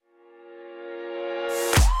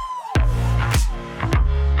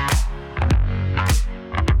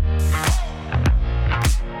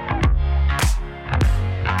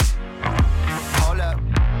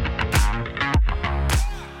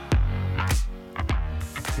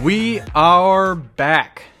We are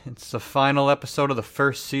back. It's the final episode of the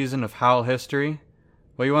first season of Howl History.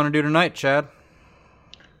 What do you want to do tonight, Chad?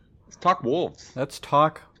 Let's talk Wolves. Let's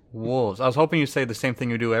talk Wolves. I was hoping you'd say the same thing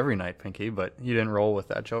you do every night, Pinky, but you didn't roll with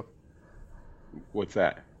that joke. What's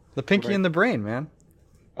that? The Pinky and the Brain, man.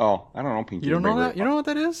 Oh, I don't know Pinky. You don't know that? You don't know what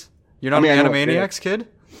that is? You're not an an Animaniacs kid?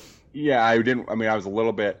 Yeah, I didn't. I mean, I was a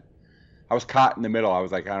little bit. I was caught in the middle. I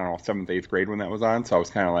was like, I don't know, 7th, 8th grade when that was on, so I was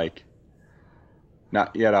kind of like,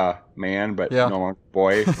 not yet a man, but no longer a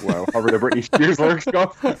boy. However the Britney Spears lyrics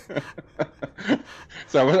go.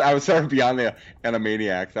 So I was sort of beyond the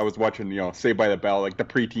Animaniacs. I was watching, Saved by the Bell, like the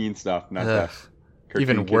preteen stuff, not the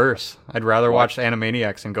even worse. I'd rather watch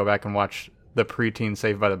Animaniacs and go back and watch the preteen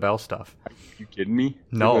Saved by the Bell stuff. Are you kidding me?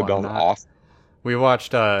 No, Saved by the Bell's awesome. We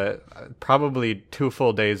watched probably 2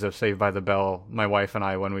 full days of Saved by the Bell, my wife and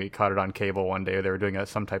I, when we caught it on cable one day. They were doing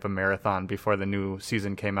some type of marathon before the new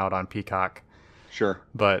season came out on Peacock. Sure.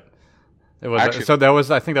 But it was I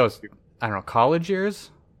think that was, I don't know, college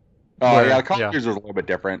years? Oh, yeah, college years was a little bit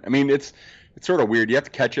different. I mean, it's sort of weird. You have to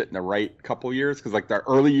catch it in the right couple years, because like the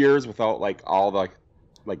early years without like all the,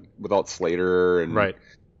 like without Slater and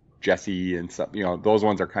Jesse and stuff, those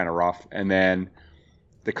ones are kind of rough. And then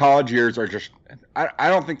the college years are just, I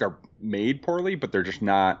don't think they're made poorly, but they're just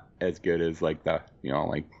not as good as like the,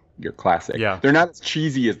 like your classic. Yeah. They're not as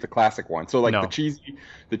cheesy as the classic one. So like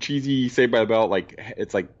the cheesy Saved by the Bell, like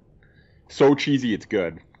it's like so cheesy it's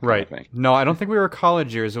good. Right. No, I don't think we were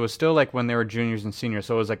college years. It was still like when they were juniors and seniors.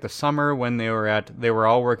 So it was like the summer when they were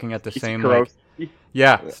all working at the same.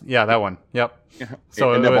 Yeah, that one. Yep. Yeah.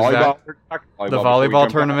 So and it the was volleyball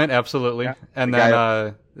tournament, back. Absolutely. Yeah. And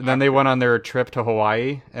then they went on their trip to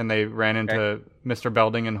Hawaii, and they ran into Mr.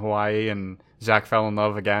 Belding in Hawaii, and Zach fell in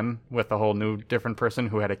love again with a whole new different person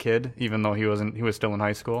who had a kid, even though he was still in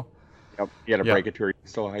high school. Yep. He had to break it to her. He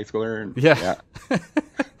was still a high schooler. And, yeah.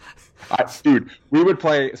 Dude, we would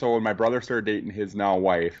play. So when my brother started dating his now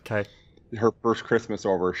wife, her first Christmas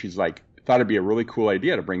over, she's like, thought it'd be a really cool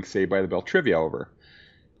idea to bring Saved by the Bell trivia over.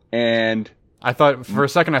 And I thought for a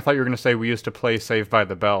second, you were going to say we used to play Saved by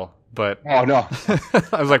the Bell, but oh no,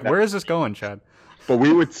 I was like, where is this going, Chad? But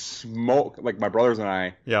we would smoke, like my brothers and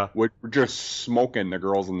I, would just smoking the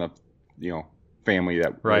girls in the, family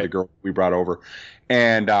that the girl we brought over,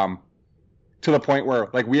 and to the point where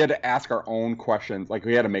like we had to ask our own questions, like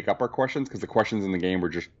we had to make up our questions because the questions in the game were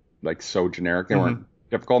just like so generic, they weren't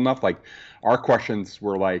difficult enough. Like our questions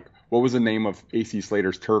were like, what was the name of AC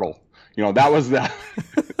Slater's turtle? That was the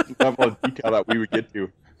level of detail that we would get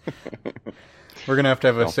to. We're gonna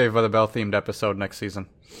have a Saved by the Bell themed episode next season.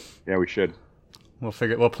 Yeah, we should.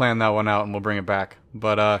 We'll plan that one out and we'll bring it back.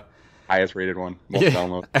 But highest rated one.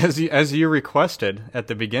 Download. As you requested at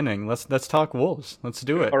the beginning, let's talk Wolves. Let's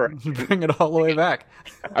do it. All right. Bring it all the way back.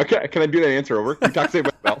 Okay, can I do that answer over? We talk Saved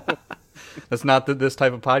by the Bell. That's not this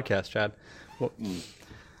type of podcast, Chad. Well,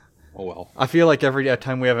 oh well. I feel like every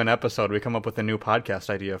time we have an episode, we come up with a new podcast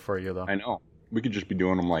idea for you, though. I know. We could just be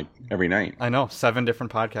doing them like every night. I know. 7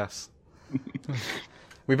 different podcasts.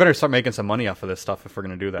 We better start making some money off of this stuff if we're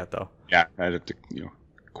going to do that, though. Yeah, I'd have to,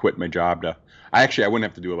 quit my job to. I wouldn't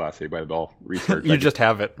have to do a lot of Saved by the Bell research. You just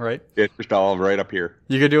have it, right? It's just all right up here.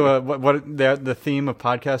 You could do the theme of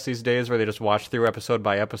podcasts these days, where they just watch through episode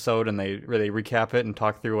by episode and they recap it and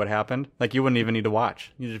talk through what happened. Like you wouldn't even need to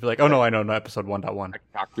watch. You just be like, oh no, I know, episode 1.1.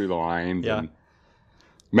 I talk through the lines. Yeah. And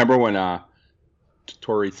remember when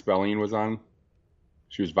Tori Spelling was on?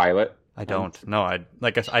 She was Violet. I don't. No, I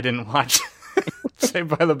didn't watch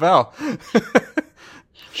Saved by the Bell.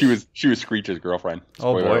 She was Screech's girlfriend.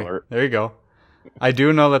 Spoiler alert. There you go. I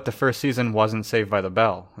do know that the first season wasn't Saved by the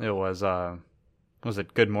Bell. It was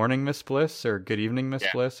it Good Morning Miss Bliss or Good Evening Miss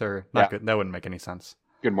Bliss or not good? That wouldn't make any sense.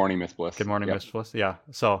 Good Morning Miss Bliss. Good Morning Miss Bliss. Yeah.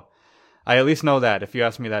 So I at least know that. If you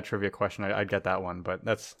asked me that trivia question, I'd get that one. But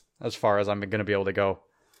that's as far as I'm going to be able to go.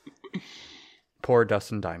 Poor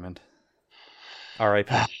Dustin Diamond.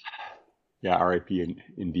 R.I.P. Yeah, R.I.P.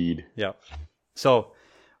 Indeed. Yeah. So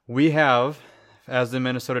we have, as the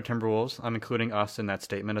Minnesota Timberwolves, I'm including us in that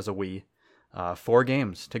statement as a we, 4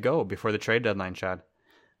 games to go before the trade deadline, Chad.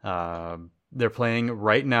 They're playing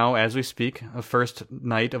right now, as we speak, a first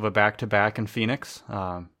night of a back-to-back in Phoenix,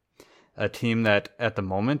 a team that at the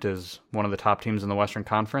moment is one of the top teams in the Western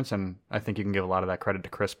Conference, and I think you can give a lot of that credit to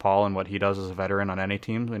Chris Paul and what he does as a veteran on any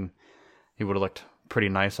team, and he would have looked pretty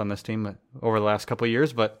nice on this team over the last couple of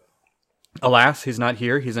years, but alas, he's not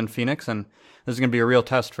here. He's in Phoenix, and this is going to be a real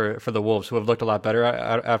test for the Wolves, who have looked a lot better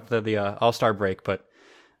after the All-Star break, but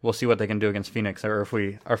we'll see what they can do against Phoenix, or if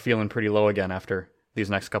we are feeling pretty low again after these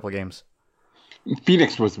next couple of games.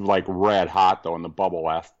 Phoenix was like red hot, though, in the bubble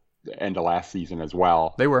end of last season as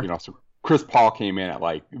well. They were. Chris Paul came in at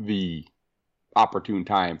like the opportune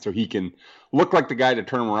time, so he can look like the guy to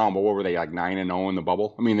turn them around. But what were they, like 9-0 in the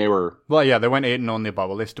bubble? I mean, they were. Well, yeah, they went 8-0 in the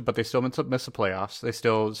bubble. But they still missed the playoffs. They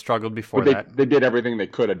still struggled before that. They did everything they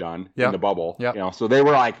could have done in the bubble. Yeah. So they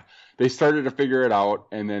were like, they started to figure it out,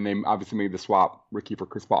 and then they obviously made the swap, Ricky for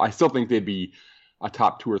Chris Paul. I still think they'd be a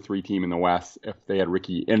top 2 or 3 team in the West if they had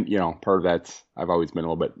Ricky. And part of that's, I've always been a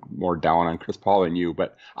little bit more down on Chris Paul than you.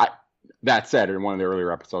 But that said, in one of the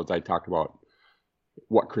earlier episodes, I talked about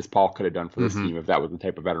what Chris Paul could have done for this team if that was the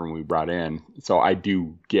type of veteran we brought in. So I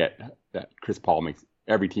do get that Chris Paul makes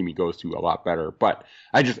every team he goes to a lot better. But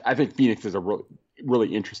I think Phoenix is a really,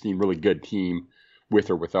 really interesting, really good team with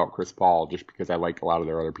or without Chris Paul, just because I like a lot of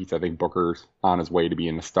their other pieces. I think Booker's on his way to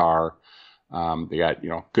being a star. They got,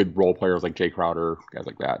 good role players like Jay Crowder, guys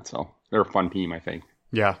like that. So they're a fun team, I think.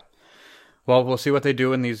 Yeah. Well, we'll see what they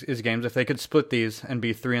do in these games. If they could split these and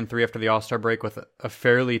be 3-3 after the All-Star break with a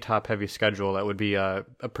fairly top-heavy schedule, that would be a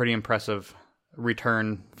pretty impressive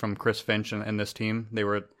return from Chris Finch and this team. They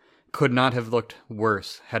could not have looked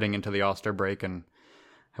worse heading into the All-Star break and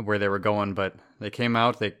where they were going, but they came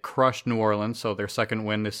out, they crushed New Orleans, so their second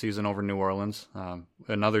win this season over New Orleans.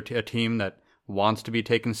 A team that wants to be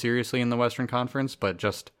taken seriously in the Western Conference, but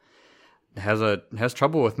just has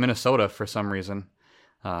trouble with Minnesota for some reason.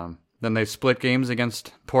 Then they split games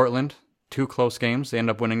against Portland, 2 close games. They end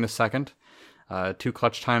up winning the second, 2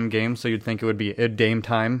 clutch time games. So you'd think it would be a Dame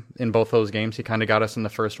time in both those games. He kind of got us in the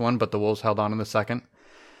first one, but the Wolves held on in the second.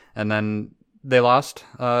 And then they lost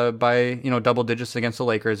by double digits against the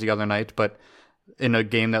Lakers the other night, but in a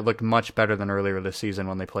game that looked much better than earlier this season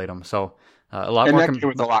when they played them. So a lot more. And that game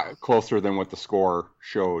was a lot closer than what the score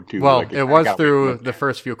showed too. Well, it was through the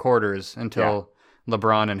first few quarters until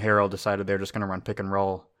LeBron and Harrell decided they're just going to run pick and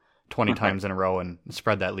roll 20 times in a row and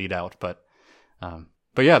spread that lead out. But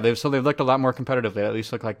yeah, they've looked a lot more competitive. They at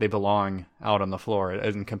least look like they belong out on the floor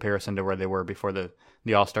in comparison to where they were before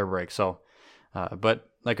the All-Star break. So, but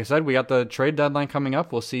like I said, we got the trade deadline coming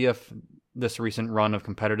up. We'll see if this recent run of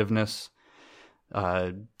competitiveness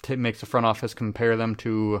makes the front office compare them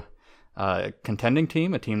to a contending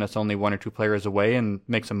team, a team that's only 1 or 2 players away, and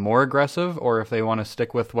makes them more aggressive, or if they want to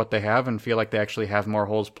stick with what they have and feel like they actually have more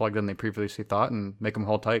holes plugged than they previously thought and make them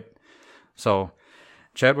hold tight. So,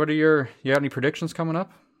 Chad, you have any predictions coming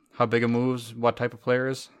up? How big of moves? What type of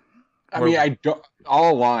players? All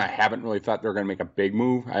along, I haven't really thought they're going to make a big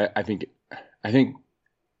move. I think,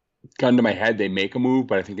 gun to my head, they make a move,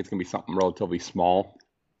 but I think it's going to be something relatively small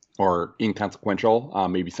or inconsequential.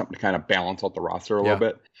 Maybe something to kind of balance out the roster a little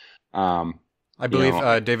bit. I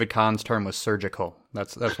believe David Kahn's term was surgical.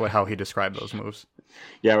 That's how he described those moves.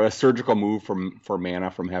 Yeah, a surgical move for manna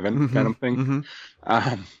from heaven kind of thing.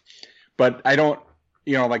 But I don't,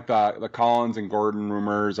 like the Collins and Gordon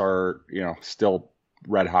rumors are, still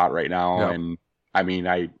red hot right now. Yeah. And I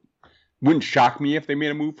mean, wouldn't shock me if they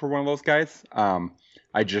made a move for one of those guys.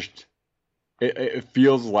 It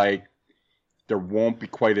feels like there won't be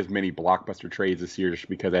quite as many blockbuster trades this year, just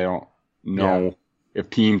because I don't know if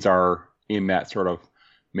teams are in that sort of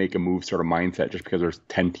make a move sort of mindset, just because there's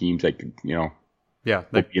 10 teams that could, be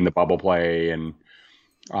in the bubble play. And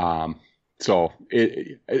so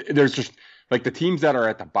there's just like the teams that are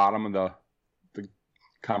at the bottom of the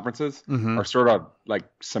conferences are sort of like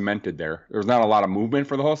cemented there. There's not a lot of movement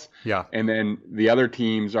for those. Yeah. And then the other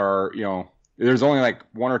teams are, there's only like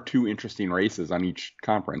 1 or 2 interesting races on each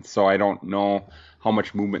conference. So I don't know how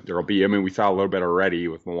much movement there will be. I mean, we saw a little bit already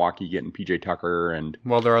with Milwaukee getting PJ Tucker and.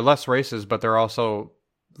 Well, there are less races, but there are also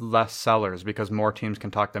less sellers because more teams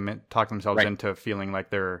can talk themselves into feeling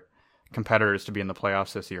like they're competitors to be in the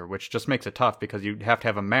playoffs this year, which just makes it tough because you have to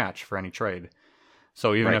have a match for any trade.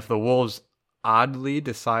 So even if the Wolves oddly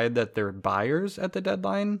decide that they're buyers at the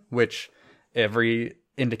deadline, which every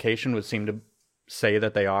indication would seem to say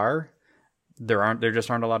that they are, there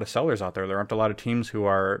just aren't a lot of sellers out there. There aren't a lot of teams who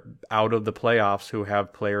are out of the playoffs who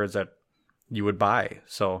have players that you would buy.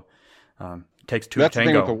 So it takes 2 to tango. That's the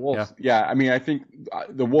thing with the Wolves. Yeah, I mean, I think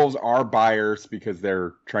the Wolves are buyers because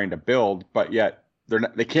they're trying to build, but yet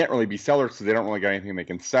they can't really be sellers because they don't really got anything they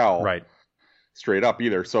can sell straight up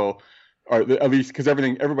either. So, or at least because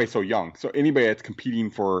everybody's so young. So anybody that's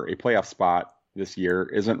competing for a playoff spot this year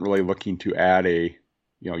isn't really looking to add a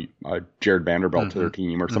Jared Vanderbilt to their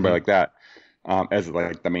team or somebody like that. As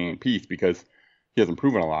like the main piece, because he hasn't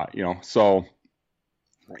proven a lot, So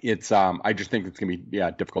it's I just think it's gonna be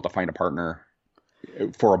difficult to find a partner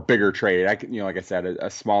for a bigger trade. I can, like I said,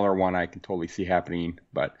 a smaller one I can totally see happening,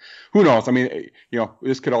 but who knows? I mean,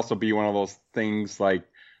 this could also be one of those things like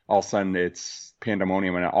all of a sudden it's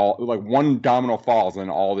pandemonium and all like one domino falls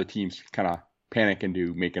and all the teams kind of panic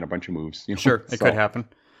into making a bunch of moves. Sure, it could happen.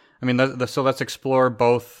 I mean, so let's explore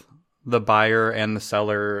both the buyer and the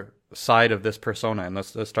seller side of this persona, and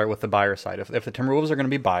let's start with the buyer side. If the Timberwolves are going to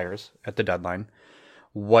be buyers at the deadline,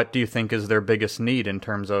 what do you think is their biggest need in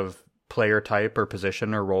terms of player type or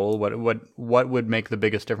position or role? What would make the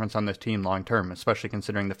biggest difference on this team long term, especially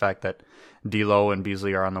considering the fact that D'Lo and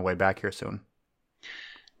Beasley are on the way back here soon?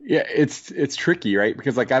 Yeah, it's tricky, right?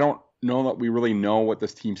 Because like I don't know that we really know what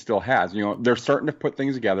this team still has. You know, they're starting to put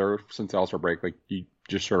things together since the All-Star break. Like you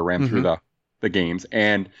just sort of ran through the games,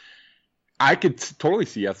 and I could totally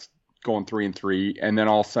see us going 3-3, and then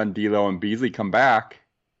all of a sudden D'Lo and Beasley come back,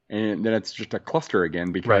 and then it's just a cluster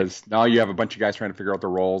again because now you have a bunch of guys trying to figure out the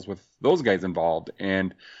roles with those guys involved,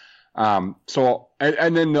 and so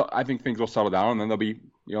then I think things will settle down, and then they'll be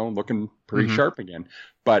looking pretty sharp again.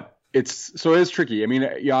 But it is tricky. I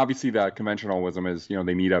mean, obviously the conventional wisdom is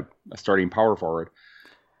they need a starting power forward.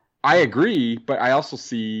 I agree, but I also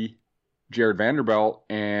see Jared Vanderbilt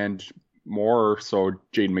and more so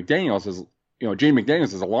Jaden McDaniels as Jaden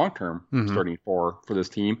McDaniels is a long-term starting for this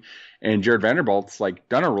team, and Jared Vanderbilt's like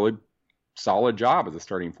done a really solid job as a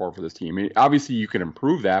starting for this team. I mean, obviously you can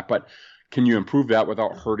improve that, but can you improve that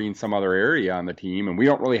without hurting some other area on the team? And we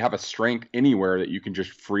don't really have a strength anywhere that you can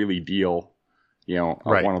just freely deal,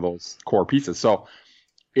 one of those core pieces. So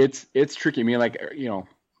it's tricky. I mean, like,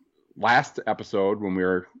 last episode when we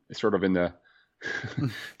were sort of in the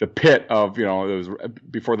pit of, it was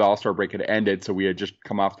before the All-Star break had ended. So we had just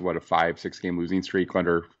come off to a 5-6 game losing streak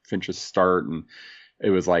under Finch's start. And it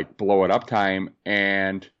was like blow it up time.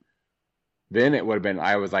 And then it would have been,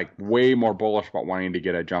 I was like way more bullish about wanting to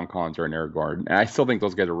get a John Collins or an Eric Gordon. And I still think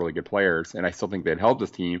those guys are really good players. And I still think they'd help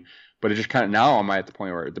this team. But it just kind of, now I'm at the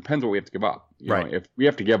point where it depends what we have to give up. You know, if we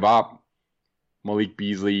have to give up Malik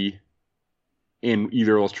Beasley in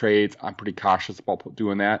either of those trades, I'm pretty cautious about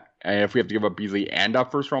doing that. And if we have to give up Beasley and a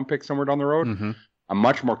first round pick somewhere down the road, I'm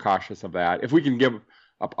much more cautious of that. If we can give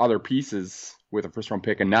up other pieces with a first round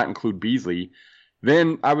pick and not include Beasley,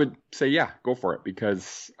 then I would say, yeah, go for it.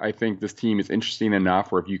 Because I think this team is interesting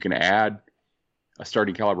enough where if you can add a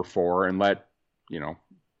starting caliber 4 and let,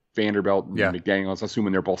 Vanderbilt and McDaniels,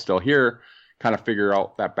 assuming they're both still here, kind of figure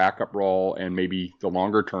out that backup role and maybe the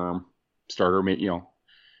longer term starter,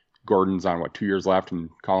 Gordon's on 2 years left, and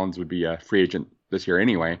Collins would be a free agent this year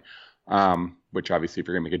anyway. Which obviously, if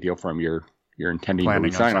you're gonna make a deal for him, you're intending to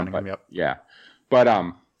re-sign him. But yeah, but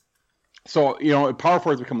so power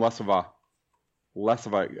forwards become less of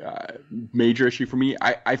a major issue for me.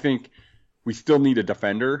 I think we still need a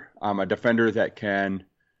defender that can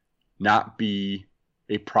not be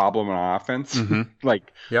a problem on offense,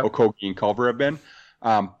 like Okogie and Culver have been,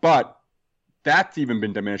 but that's even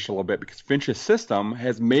been diminished a little bit because Finch's system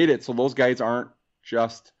has made it so those guys aren't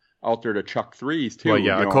just out there to chuck threes too. Well,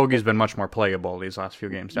 Okogie's been much more playable these last few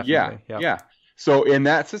games, definitely. Yeah. So in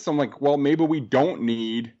that system, like, well, maybe we don't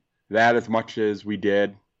need that as much as we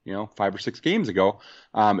did, 5 or 6 games ago.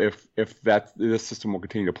 If this system will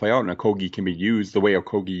continue to play out and Okogie can be used the way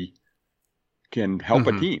Okogie can help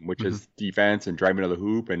a team, which is defense and driving to the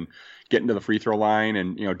hoop and getting to the free throw line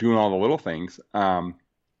and doing all the little things.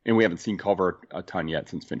 And we haven't seen Culver a ton yet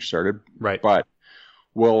since Finch started. Right. But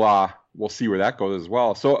we'll see where that goes as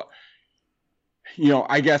well. So,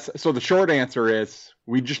 I guess, so the short answer is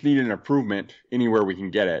we just need an improvement anywhere we can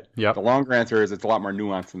get it. Yep. The longer answer is it's a lot more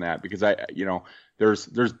nuanced than that because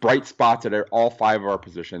there's bright spots at all 5 of our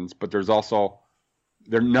positions, but there's also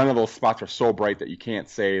none of those spots are so bright that you can't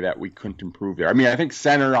say that we couldn't improve there. I mean, I think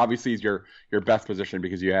center obviously is your best position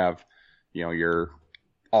because you have, your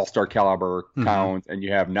all-star caliber Towns, and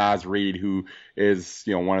you have Naz Reid, who is,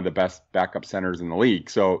 one of the best backup centers in the league.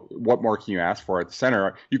 So what more can you ask for at the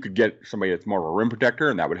center? You could get somebody that's more of a rim protector,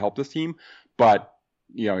 and that would help this team. But,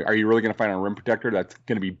 are you really going to find a rim protector that's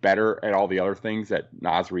going to be better at all the other things that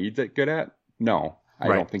Naz Reid's good at? No, I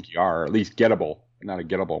don't think you are, or at least gettable. Not a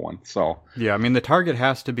gettable one. So yeah, I mean, the target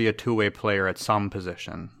has to be a two-way player at some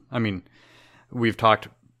position. I mean, we've talked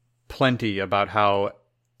plenty about how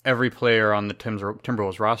every player on the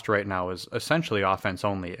Timberwolves roster right now is essentially offense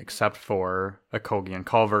only, except for Okogie and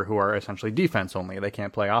Culver, who are essentially defense only. They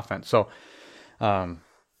can't play offense. So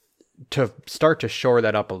to start to shore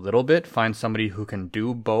that up a little bit, find somebody who can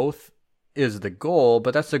do both is the goal,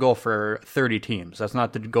 but that's the goal for 30 teams. That's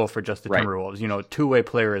not the goal for just the Timberwolves. Two-way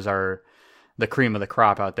players are the cream of the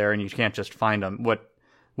crop out there, and you can't just find them. What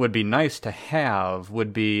would be nice to have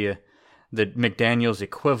would be the McDaniels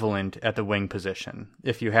equivalent at the wing position.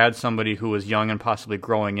 If you had somebody who was young and possibly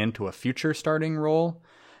growing into a future starting role,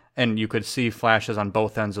 and you could see flashes on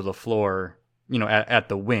both ends of the floor, at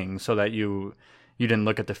the wing, so that you didn't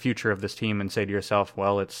look at the future of this team and say to yourself,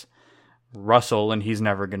 well, it's Russell, and he's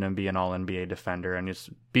never going to be an All-NBA defender, and it's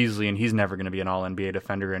Beasley, and he's never going to be an All-NBA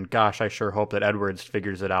defender, and gosh, I sure hope that Edwards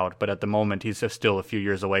figures it out, but at the moment, he's just still a few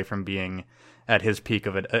years away from being at his peak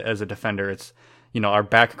of it as a defender. It's, our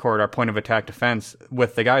backcourt, our point of attack defense,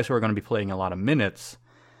 with the guys who are going to be playing a lot of minutes,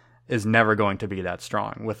 is never going to be that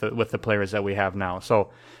strong with the players that we have now.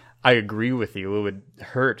 So I agree with you. It would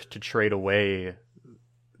hurt to trade away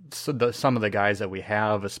some of the guys that we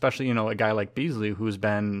have, especially, a guy like Beasley, who's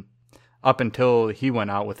been, up until he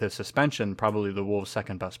went out with his suspension, probably the Wolves'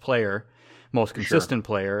 second best player, most consistent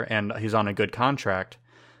player, and he's on a good contract.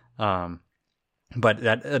 But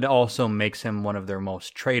that it also makes him one of their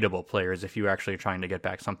most tradable players if you're actually trying to get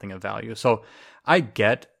back something of value. So I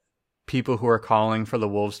get people who are calling for the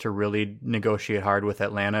Wolves to really negotiate hard with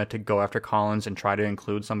Atlanta to go after Collins and try to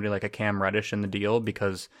include somebody like a Cam Reddish in the deal,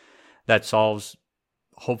 because that solves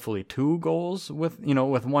hopefully 2 goals with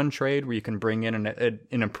one trade where you can bring in an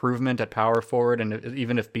improvement at power forward, and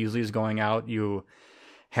even if Beasley's going out, you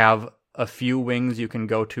have a few wings you can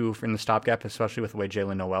go to in the stopgap, especially with the way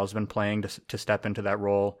Jaylen Noel's been playing to step into that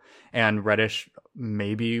role. And Reddish,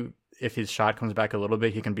 maybe if his shot comes back a little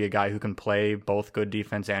bit, he can be a guy who can play both good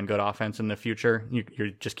defense and good offense in the future.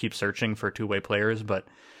 You just keep searching for two-way players, but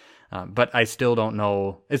I still don't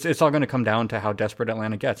know. It's all going to come down to how desperate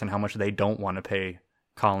Atlanta gets and how much they don't want to pay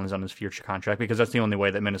Collins on his future contract, because that's the only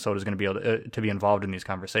way that Minnesota is going to be able to be involved in these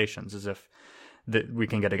conversations, is if we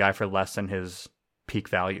can get a guy for less than his peak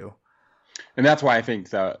value. And that's why I think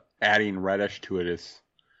adding Reddish to it is,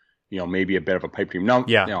 maybe a bit of a pipe dream. No,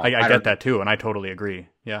 yeah, I get that too, and I totally agree.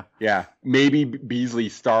 Yeah, yeah, maybe Beasley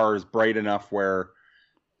stars bright enough where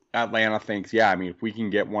Atlanta thinks, if we can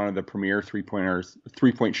get one of the premier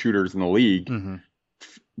 3-point shooters in the league,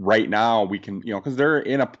 right now we can, because they're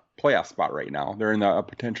in a playoff spot right now. They're in a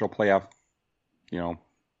potential playoff,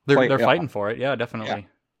 They're fighting for it. Yeah, definitely. Yeah.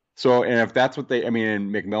 So, and if that's what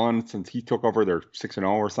and McMillan, since he took over, they're 6-0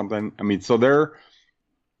 or something. So they're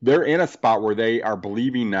in a spot where they are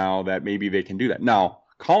believing now that maybe they can do that. Now,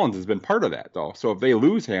 Collins has been part of that though. So if they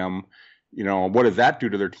lose him, what does that do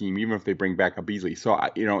to their team, even if they bring back a Beasley? So,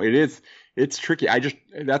 it's tricky.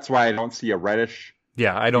 That's why I don't see a Reddish.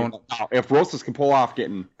 Yeah, I don't. If Rosas can pull off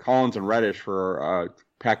getting Collins and Reddish for a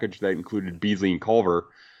package that included Beasley and Culver,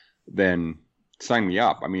 then sign me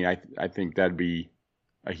up. I think that'd be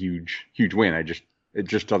a huge win. It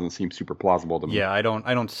just doesn't seem super plausible to me. Yeah, I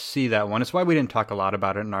don't see that one. It's why we didn't talk a lot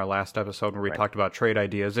about it in our last episode where we talked about trade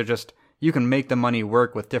ideas. They're just, you can make the money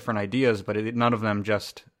work with different ideas, but none of them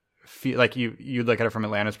just feel like you look at it from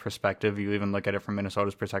Atlanta's perspective. You even look at it from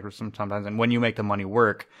Minnesota's perspective sometimes. And when you make the money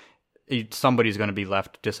work, somebody's going to be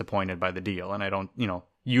left disappointed by the deal. And I don't,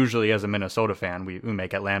 usually as a Minnesota fan, we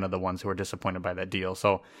make Atlanta the ones who are disappointed by that deal.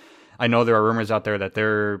 So I know there are rumors out there that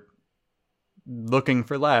they're looking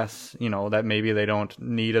for less, that maybe they don't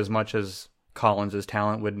need as much as Collins'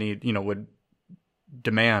 talent would need, would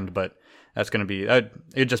demand, but that's going to be,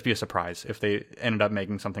 it'd just be a surprise if they ended up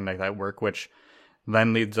making something like that work, which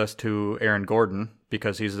then leads us to Aaron Gordon,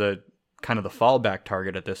 because he's the kind of the fallback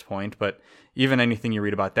target at this point. But even anything you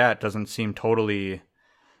read about that doesn't seem totally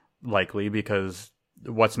likely, because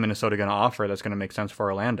what's Minnesota going to offer that's going to make sense for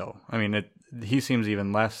Orlando? He seems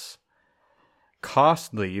even less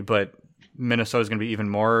costly, but Minnesota's going to be even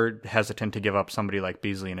more hesitant to give up somebody like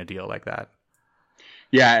Beasley in a deal like that.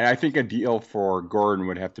 Yeah, I think a deal for Gordon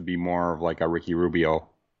would have to be more of like a Ricky Rubio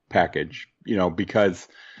package, because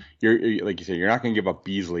you're, like you said, you're not going to give up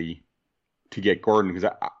Beasley to get Gordon,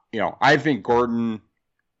 because I think Gordon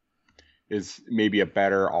is maybe a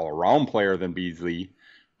better all-around player than Beasley,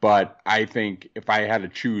 but I think if I had to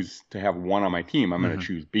choose to have one on my team, I'm going to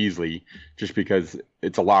choose Beasley, just because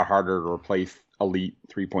it's a lot harder to replace elite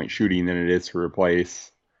 3-point shooting than it is to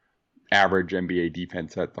replace average NBA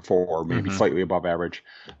defense at the 4, maybe slightly above average.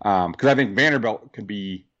 Because I think Vanderbilt could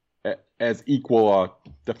be as equal a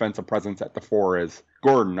defensive presence at the 4 as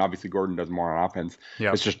Gordon. Obviously, Gordon does more on offense.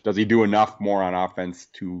 Yep. It's just, does he do enough more on offense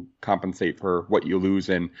to compensate for what you lose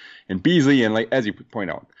in Beasley? And like as you point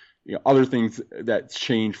out, other things that's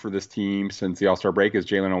changed for this team since the All-Star break is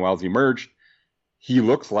Jaylen Noel's emerged. He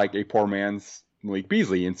looks like a poor man's Malik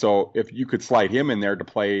Beasley. And so if you could slide him in there to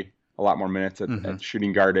play a lot more minutes at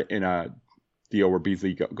shooting guard in a deal where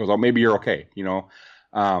Beasley goes out, maybe you're okay,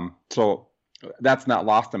 So that's not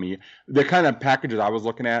lost to me. The kind of packages I was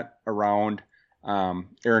looking at around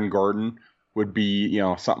Aaron Gordon would be,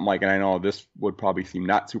 something like, and I know this would probably seem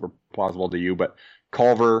not super plausible to you, but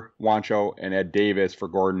Culver, Juancho, and Ed Davis for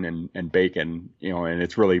Gordon and Bacon, and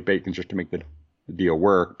it's really Bacon just to make the deal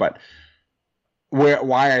work. But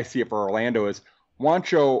why I see it for Orlando is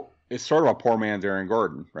Juancho is sort of a poor man's Aaron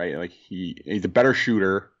Gordon, right? Like he's a better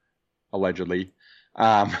shooter, allegedly.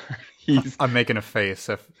 I'm making a face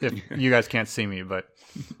if you guys can't see me, but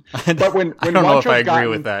when I don't know if I agree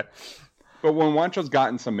with that. But when Juancho's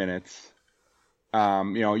gotten some minutes,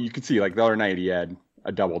 you could see like the other night he had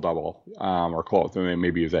a double or close. I mean,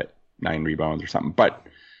 maybe he was at 9 rebounds or something. But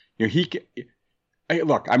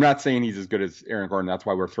look, I'm not saying he's as good as Aaron Gordon. That's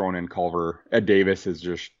why we're throwing in Culver. Ed Davis is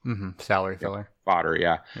just salary filler, fodder.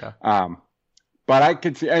 Yeah. But I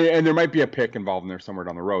could see, and there might be a pick involved in there somewhere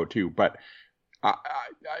down the road too. But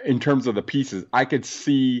in terms of the pieces, I could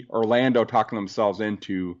see Orlando talking themselves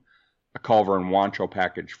into a Culver and Juancho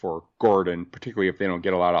package for Gordon, particularly if they don't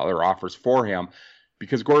get a lot of other offers for him,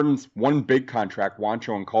 because Gordon's one big contract.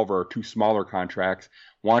 Juancho and Culver are two smaller contracts.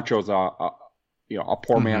 Juancho's a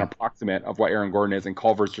poor man approximate of what Aaron Gordon is, and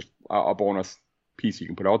Culver's just a bonus piece you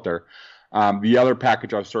can put out there. The other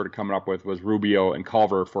package I was sort of coming up with was Rubio and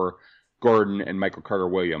Culver for Gordon and Michael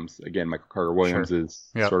Carter-Williams. Again, Michael Carter-Williams is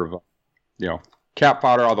sort of cap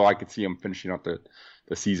fodder, although I could see him finishing out the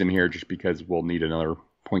season here just because we'll need another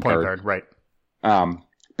point guard. Right.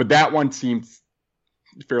 But that one seems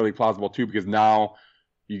fairly plausible too, because now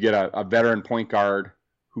you get a veteran point guard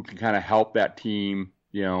who can kind of help that team,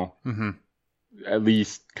 at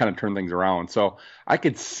least kind of turn things around. So I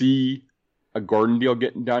could see a Gordon deal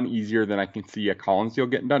getting done easier than I can see a Collins deal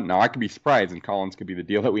getting done. Now I could be surprised, and Collins could be the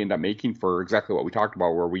deal that we end up making for exactly what we talked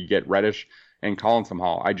about, where we get Reddish and Collins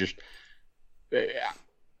somehow. I think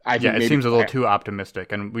it seems a little too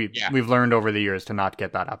optimistic, and we've learned over the years to not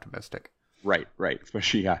get that optimistic. Right,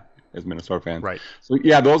 especially as Minnesota fans. Right. So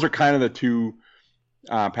those are kind of the two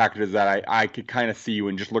packages that I could kind of see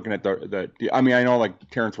when just looking at the. I mean, I know like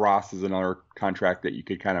Terrence Ross is another contract that you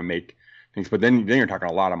could kind of make things, but then you're talking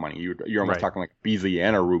a lot of money. You're almost talking like Beasley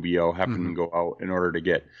and a Rubio having to go out in order to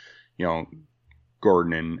get,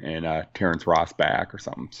 Gordon and Terrence Ross back or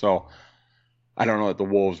something. So I don't know that the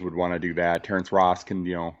Wolves would want to do that. Terrence Ross can,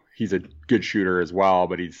 he's a good shooter as well,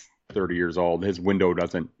 but he's 30 years old. His window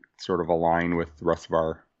doesn't sort of align with the rest of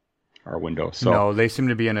our window. So no, they seem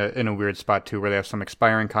to be in a weird spot too, where they have some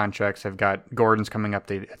expiring contracts. They've got Gordon's coming up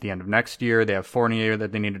at the end of next year. They have Fournier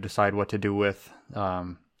that they need to decide what to do with.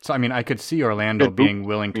 So I mean, I could see Orlando being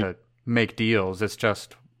willing to make deals. It's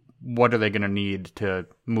just, what are they going to need to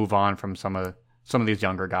move on from some of these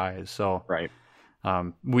younger guys? So right.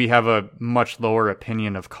 We have a much lower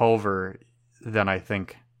opinion of Culver than I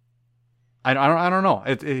think. I don't know.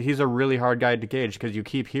 He's a really hard guy to gauge, because you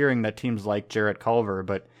keep hearing that teams like Jarrett Culver,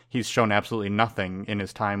 but he's shown absolutely nothing in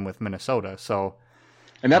his time with Minnesota. So,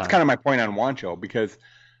 and that's kind of my point on Juancho, because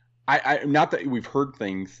I not that we've heard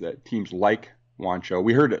things that teams like Juancho.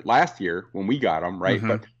 We heard it last year when we got him, right?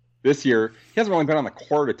 But this year he hasn't really been on the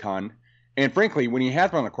court a ton. And frankly, when he has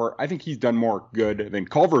been on the court, I think he's done more good than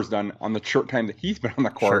Culver's done on the short time that he's been on the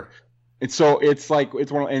court. Sure. And so it's like,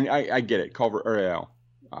 it's one, and I get it.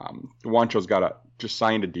 Juancho's just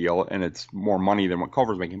signed a deal, and it's more money than what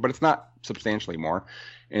Culver's making, but it's not substantially more.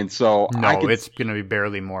 And so it's going to be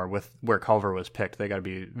barely more with where Culver was picked. They got to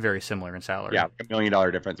be very similar in salary. Yeah, $1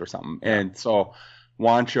 million difference or something. Yeah. And so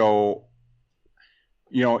Juancho,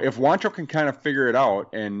 if Juancho can kind of figure it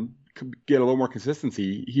out and get a little more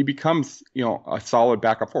consistency, he becomes, a solid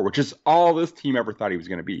backup forward, which is all this team ever thought he was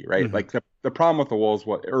going to be, right? Like the problem with the Wolves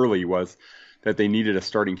early was that they needed a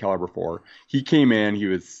starting caliber forward. He came in, he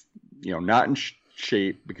was, not in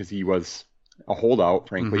shape because he was a holdout,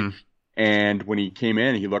 frankly. And when he came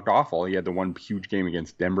in, he looked awful. He had the one huge game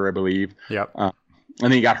against Denver, I believe. Yep. And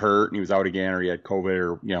then he got hurt and he was out again, or he had COVID,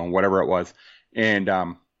 or whatever it was. And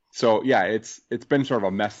so it's been sort of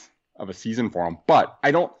a mess of a season for him. But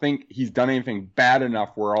I don't think he's done anything bad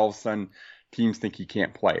enough where all of a sudden teams think he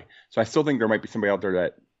can't play. So I still think there might be somebody out there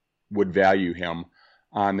that would value him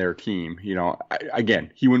on their team.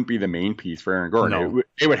 Again, he wouldn't be the main piece for Aaron Gordon. No.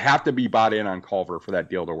 It would have to be bought in on Culver for that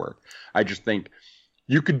deal to work. I just think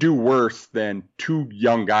you could do worse than two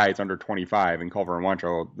young guys under 25 in Culver and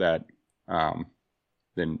Juancho that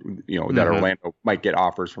Orlando might get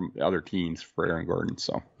offers from other teams for Aaron Gordon.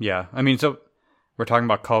 So yeah, I mean, so we're talking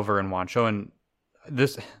about Culver and Juancho, and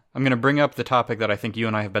this, I'm going to bring up the topic that I think you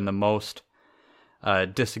and I have been the most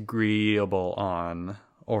disagreeable on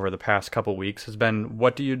over the past couple weeks, has been,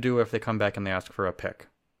 what do you do if they come back and they ask for a pick?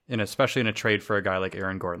 And especially in a trade for a guy like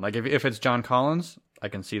Aaron Gordon. Like if it's John Collins, I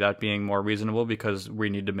can see that being more reasonable because we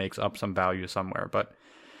need to make up some value somewhere. But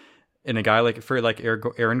in a guy like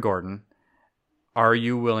Aaron Gordon, are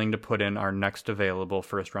you willing to put in our next available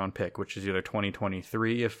first round pick, which is either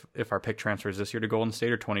 2023 if our pick transfers this year to Golden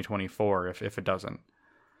State, or 2024 if it doesn't?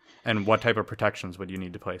 And what type of protections would you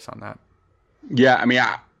need to place on that? Yeah, I mean,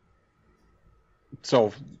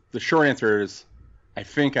 so the short answer is I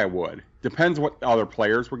think I would. depends what other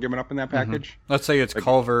players were given up in that package. Mm-hmm. Let's say it's like,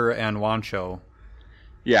 Culver and Wancho.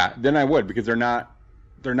 Yeah, then I would, because they're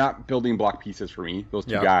not building block pieces for me, those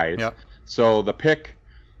two guys. Yep. So the pick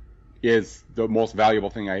is the most valuable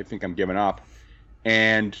thing I think I'm giving up.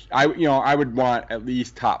 And I would want at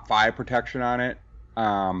least top 5 protection on it.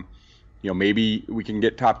 Maybe we can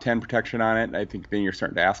get top 10 protection on it. I think then you're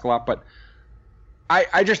starting to ask a lot, but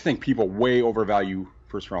I just think people way overvalue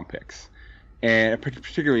first round picks, and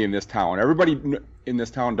particularly in this town. Everybody in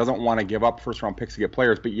this town doesn't want to give up first round picks to get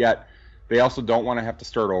players, but yet they also don't want to have to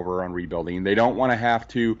start over on rebuilding. They don't want to have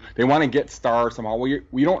to. They want to get stars somehow.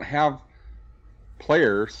 We don't have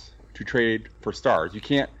players to trade for stars. You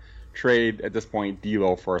can't trade at this point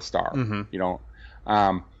D'Lo for a star.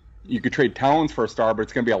 Mm-hmm. You could trade Towns for a star, but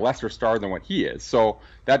it's going to be a lesser star than what he is. So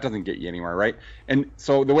that doesn't get you anywhere, right? And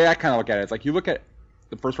so the way I kind of look at it is like you look at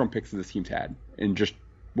the first round picks that this team's had, and just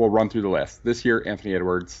we'll run through the list. This year, Anthony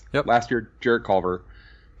Edwards. Yep. Last year, Jarrett Culver.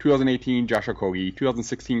 2018, Josh Okogie.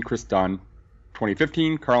 2016, Chris Dunn.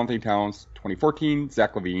 2015, Karl Anthony Towns. 2014,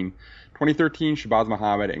 Zach LaVine. 2013, Shabazz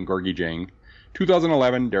Muhammad and Gorgui Dieng.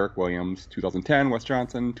 2011, Derek Williams. 2010, Wes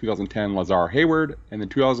Johnson. 2010, Lazar Hayward. And then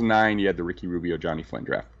 2009, you had the Ricky Rubio, Johnny Flynn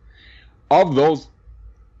draft. Of those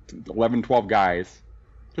 11, 12 guys,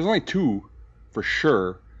 there's only 2 for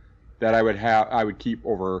sure that I would keep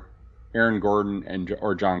over Aaron Gordon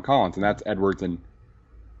or John Collins, and that's Edwards and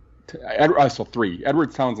so 3.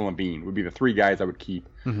 Edwards, Towns, and LaVine would be the 3 guys I would keep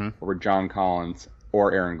over John Collins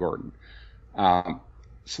or Aaron Gordon.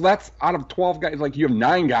 So that's out of 12 guys. Like, you have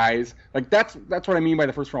 9 guys. Like, that's what I mean by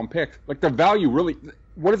the first round picks. Like, the value really,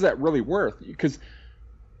 what is that really worth? Because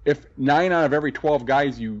if 9 out of every 12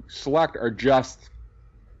 guys you select are just,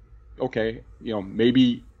 okay,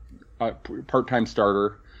 maybe a part-time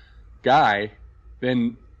starter guy,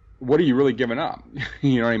 then what are you really giving up?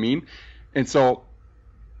 You know what I mean? And so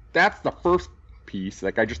that's the first piece.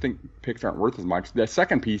 Like, I just think picks aren't worth as much. The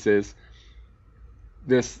second piece is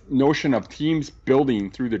this notion of teams building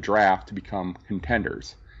through the draft to become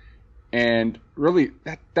contenders. And really,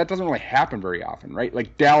 that doesn't really happen very often, right?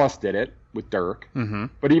 Like, Dallas did it with Dirk. Mm-hmm.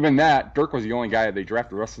 But even that, Dirk was the only guy that they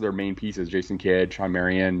drafted. The rest of their main pieces, Jason Kidd, Sean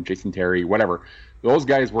Marion, Jason Terry, whatever, those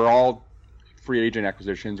guys were all free agent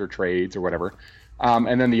acquisitions or trades or whatever.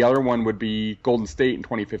 And then the other one would be Golden State in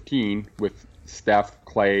 2015 with Steph,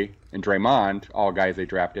 Clay, and Draymond, all guys they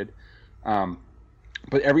drafted.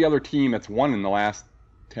 But every other team that's won in the last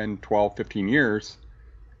 10, 12, 15 years,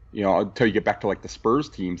 until you get back to like the Spurs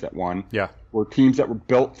teams that won, were teams that were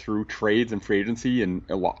built through trades and free agency, and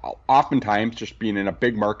oftentimes just being in a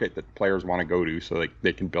big market that players want to go to so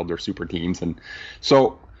they can build their super teams. And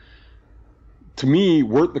so to me,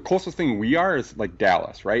 the closest thing we are is like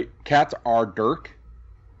Dallas, right? Cats are Dirk.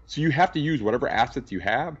 So you have to use whatever assets you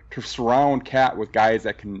have to surround Cat with guys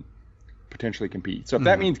that can potentially compete. So if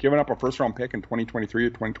that means giving up a first round pick in 2023 or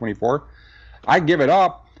 2024, I give it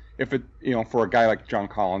up if it, for a guy like John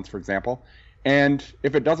Collins, for example. And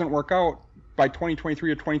if it doesn't work out by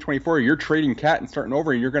 2023 or 2024, you're trading Cat and starting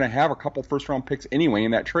over, and you're going to have a couple first round picks anyway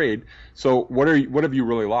in that trade. So what have you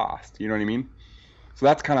really lost? You know what I mean? So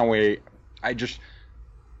that's kind of way I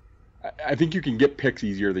think you can get picks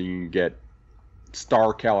easier than you can get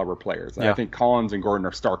star caliber players. And I think Collins and Gordon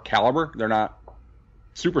are star caliber. They're not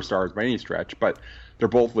superstars by any stretch, but they're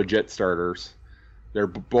both legit starters. They're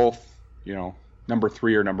both, number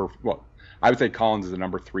 3 or I would say Collins is a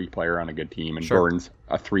number 3 player on a good team, and Gordon's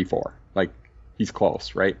a 3-4. Like, he's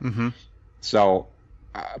close, right? Mm-hmm. So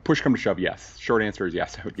push come to shove, yes. Short answer is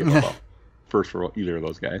yes. I would give up first for either of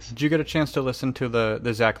those guys. Did you get a chance to listen to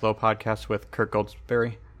the Zach Lowe podcast with Kirk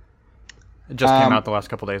Goldsberry? It just came out the last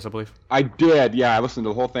couple days, I believe. I did, yeah. I listened to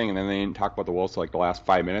the whole thing, and then they didn't talk about the Wolves for like the last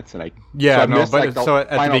 5 minutes, and at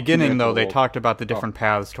the beginning though, they talked about the different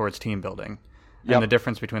paths towards team building, and the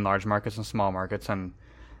difference between large markets and small markets, and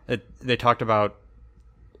they talked about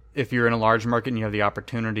if you're in a large market and you have the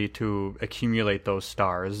opportunity to accumulate those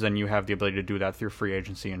stars, then you have the ability to do that through free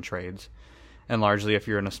agency and trades. And largely, if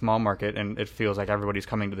you're in a small market and it feels like everybody's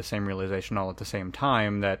coming to the same realization all at the same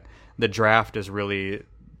time, that the draft is really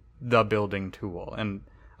the building tool. And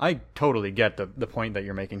I totally get the point that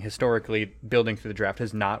you're making. Historically, building through the draft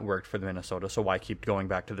has not worked for the Minnesota, so why keep going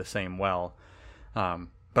back to the same well?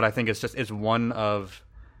 But I think it's one of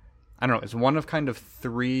kind of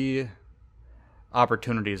 3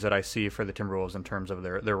 opportunities that I see for the Timberwolves in terms of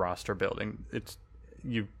their roster building. It's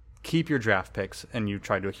you keep your draft picks and you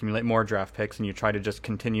try to accumulate more draft picks, and you try to just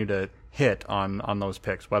continue to hit on those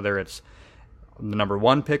picks, whether it's the number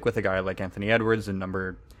 1 pick with a guy like Anthony Edwards and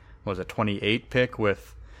 28 pick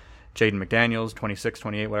with Jaden McDaniels, 26,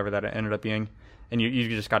 28, whatever that ended up being. And you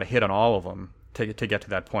just got to hit on all of them. to get to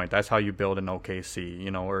that point. That's how you build an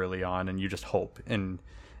OKC, early on, and you just hope. And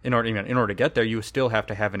in order to get there, you still have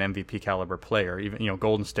to have an MVP caliber player. Even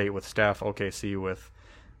Golden State with Steph, OKC with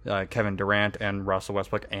Kevin Durant and Russell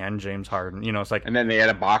Westbrook and James Harden. It's like, and then they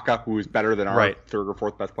had Ibaka, who is better than our third or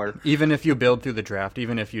fourth best player. Even if you build through the draft,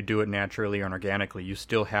 even if you do it naturally or organically, you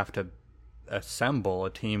still have to assemble a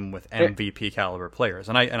team with MVP caliber players.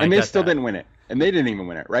 And they still didn't win it, and they didn't even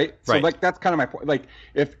win it, right? So like that's kind of my point. Like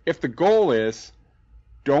if the goal is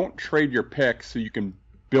don't trade your picks so you can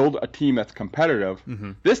build a team that's competitive,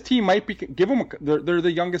 this team might be they're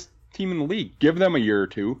the youngest team in the league. Give them a year or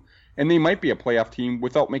two, and they might be a playoff team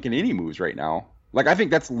without making any moves right now. Like, I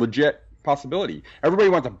think that's a legit possibility. Everybody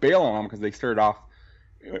wants to bail on them because they started off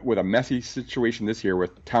with a messy situation this year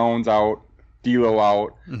with Towns out, D'Lo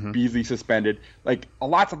out, Beasley suspended. Like,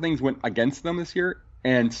 lots of things went against them this year.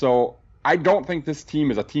 And so I don't think this team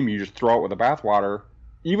is a team you just throw out with the bathwater,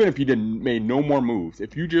 even if you made no more moves.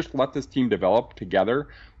 If you just let this team develop together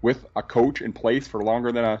with a coach in place for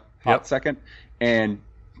longer than a hot second and,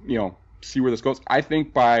 see where this goes. I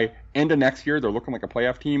think by end of next year, they're looking like a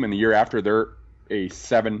playoff team, and the year after, they're a 6,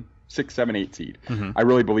 7, 8 seed. I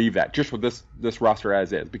really believe that, just with this roster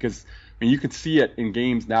as is, because you can see it in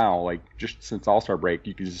games now, like just since All-Star break,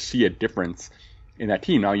 you can just see a difference in that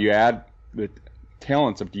team. Now you add the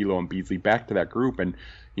talents of D'Lo and Beasley back to that group, and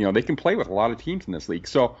they can play with a lot of teams in this league.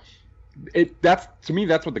 So that's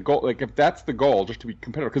what the goal. Like, if that's the goal, just to be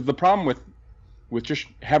competitive, because the problem with just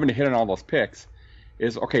having to hit on all those picks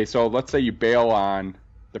is, okay, so let's say you bail on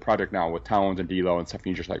the project now with Towns and D'Lo and stuff, and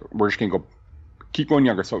you're just like, we're just going to keep going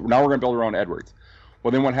younger. So now we're going to build around Edwards. Well,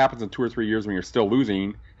 then what happens in 2 or 3 years when you're still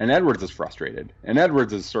losing, and Edwards is frustrated, and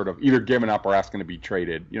Edwards is sort of either giving up or asking to be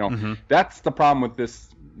traded. That's the problem with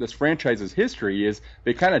this franchise's history, is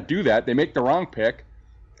they kind of do that. They make the wrong pick,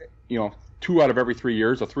 2 out of every 3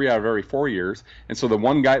 years or 3 out of every 4 years. And so the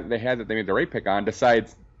one guy that they had that they made the right pick on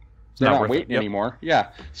decides they're not waiting anymore. Yeah.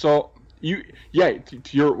 So you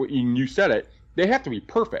said it. They have to be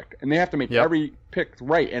perfect, and they have to make every pick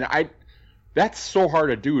right. And that's so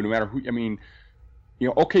hard to do, no matter who.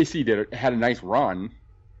 OKC had a nice run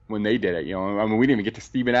when they did it. We didn't even get to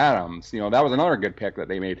Steven Adams. That was another good pick that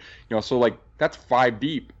they made. So like that's 5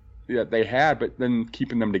 deep that they had, but then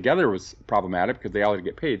keeping them together was problematic because they all had to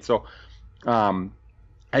get paid. So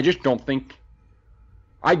I just don't think.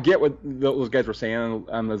 I get what those guys were saying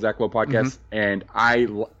on the Zach Lowe podcast, and I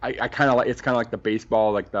kind of like, it's kind of like the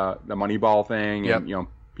baseball, like the Moneyball thing, and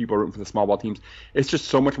people rooting for the small ball teams. It's just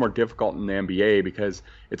so much more difficult in the NBA because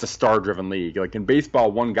it's a star-driven league. Like in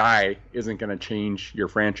baseball, one guy isn't going to change your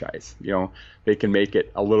franchise. They can make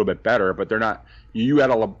it a little bit better, but they're not. You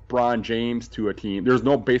add a LeBron James to a team. There's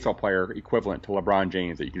no baseball player equivalent to LeBron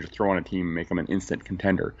James that you can just throw on a team and make them an instant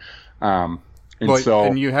contender. And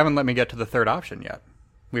you haven't let me get to the third option yet.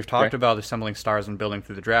 We've talked about assembling stars and building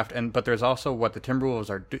through the draft, but there's also what the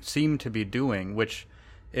Timberwolves seem to be doing, which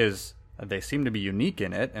is they seem to be unique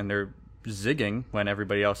in it, and they're zigging when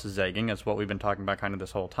everybody else is zagging. That's what we've been talking about kind of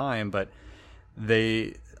this whole time, but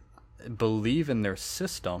they believe in their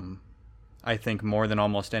system, I think, more than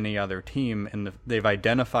almost any other team, and they've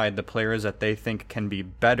identified the players that they think can be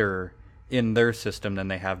better in their system than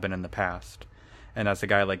they have been in the past. And that's a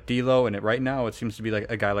guy like D'Lo, and right now it seems to be like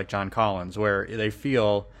a guy like John Collins, where they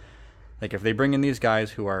feel like if they bring in these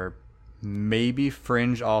guys who are maybe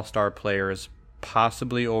fringe all-star players,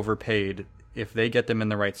 possibly overpaid, if they get them in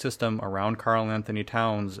the right system around Karl-Anthony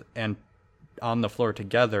Towns and on the floor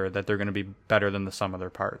together, that they're going to be better than the sum of their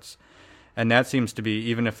parts. And that seems to be,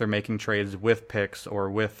 even if they're making trades with picks or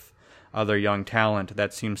with other young talent,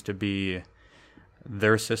 that seems to be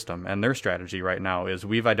their system and their strategy right now. Is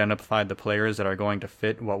we've identified the players that are going to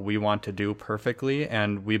fit what we want to do perfectly,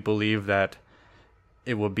 and we believe that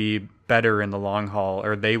it will be better in the long haul,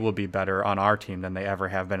 or they will be better on our team than they ever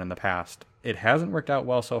have been in the past. It hasn't worked out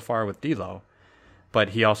well so far with D'Lo, but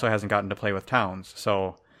he also hasn't gotten to play with Towns.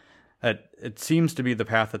 So it seems to be the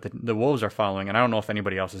path that the Wolves are following, and I don't know if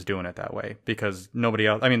anybody else is doing it that way, because nobody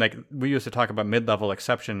else. I mean, like, we used to talk about mid-level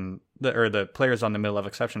exception, or the players on the mid-level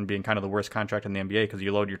exception being kind of the worst contract in the NBA, because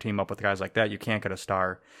you load your team up with guys like that, you can't get a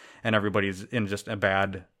star, and everybody's in just a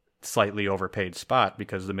bad, slightly overpaid spot,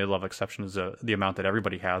 because the mid-level exception is the amount that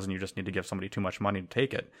everybody has, and you just need to give somebody too much money to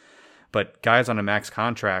take it. But guys on a max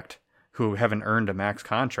contract who haven't earned a max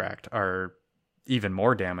contract are even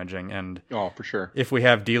more damaging. And for sure, if we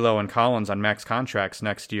have D'Lo and Collins on max contracts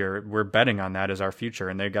next year, we're betting on that as our future,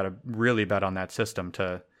 and they've got to really bet on that system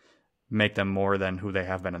to make them more than who they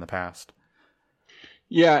have been in the past.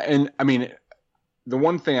 Yeah, and I mean, the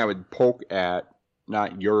one thing I would poke at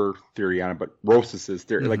not your theory on it, but Rosas's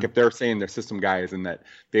theory. Like if they're saying they're system guys and that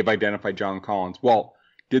they've identified John Collins, well,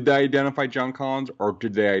 did they identify John Collins, or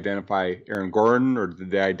did they identify Aaron Gordon, or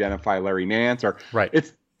did they identify Larry Nance? Or right?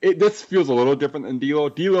 This feels a little different than D'Lo.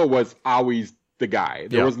 D'Lo was always the guy.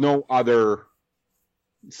 There was no other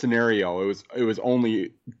scenario. It was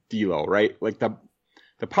only D'Lo, right? Like the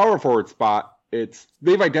power forward spot.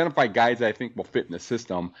 They've identified guys that I think will fit in the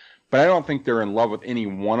system, but I don't think they're in love with any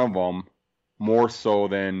one of them more so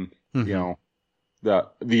than you know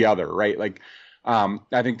the other, right? Like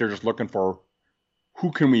I think they're just looking for who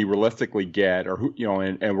can we realistically get, or who, you know,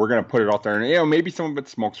 and we're going to put it out there. And, you know, maybe some of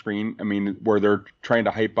it's smokescreen. I mean, where they're trying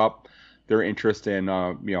to hype up their interest in,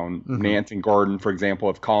 you know, Nance and Gordon, for example,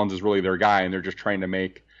 if Collins is really their guy, and they're just trying to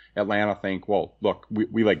make Atlanta think, well, look,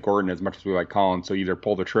 we like Gordon as much as we like Collins, so either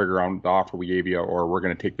pull the trigger on the offer we gave you, or we're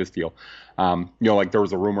going to take this deal. You know, like there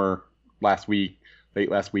was a rumor late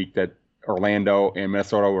last week, that Orlando and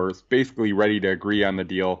Minnesota were basically ready to agree on the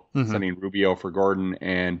deal, sending Rubio for Gordon,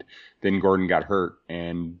 and then Gordon got hurt,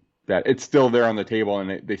 and that it's still there on the table,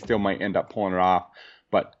 and they still might end up pulling it off.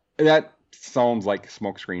 But that sounds like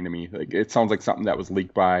smokescreen to me. Like it sounds like something that was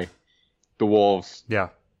leaked by the Wolves,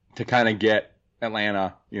 to kind of get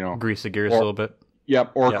Atlanta, you know, grease the gears a little bit.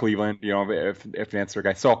 Yep, or Cleveland, you know, if that's their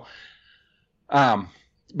guy. So, but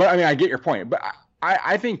I mean, I get your point, but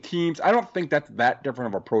I think teams, I don't think that's that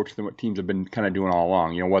different of approach than what teams have been kind of doing all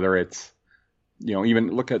along. You know, whether it's, you know,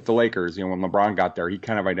 even look at the Lakers. You know, when LeBron got there, he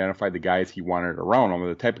kind of identified the guys he wanted around him, or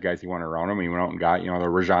the type of guys he wanted around him. And he went out and got, you know, the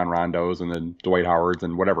Rajon Rondos and the Dwight Howards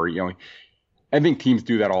and whatever. You know, I think teams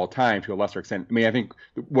do that all the time to a lesser extent. I mean, I think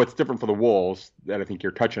what's different for the Wolves that I think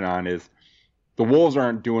you're touching on is the Wolves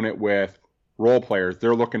aren't doing it with role players.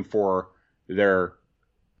 They're looking for their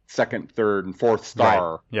second, third, and fourth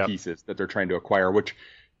star pieces that they're trying to acquire, which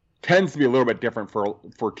tends to be a little bit different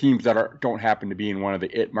for teams that don't happen to be in one of the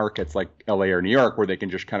it markets like LA or New York, where they can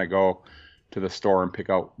just kind of go to the store and pick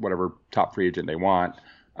out whatever top free agent they want.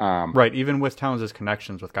 Right. Even with Towns'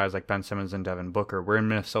 connections with guys like Ben Simmons and Devin Booker, we're in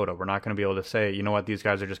Minnesota. We're not going to be able to say, you know what, these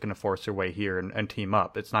guys are just going to force their way here and team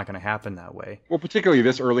up. It's not going to happen that way. Well, particularly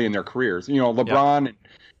this early in their careers. You know, LeBron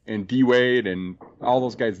and D-Wade and all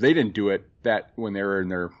those guys, they didn't do it when they were in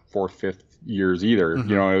their fourth, fifth years either.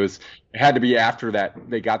 You know, it had to be after that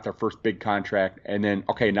they got their first big contract, and then,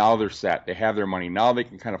 okay, now they're set. They have their money. Now they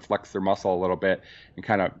can kind of flex their muscle a little bit and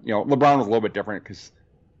kind of, you know, LeBron was a little bit different because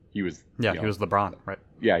he was... Yeah, he was LeBron, right?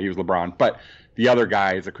 Yeah, he was LeBron. But the other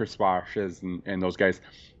guys, the Chris Bosh's and those guys,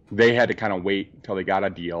 they had to kind of wait until they got a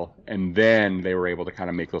deal, and then they were able to kind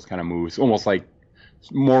of make those kind of moves, almost like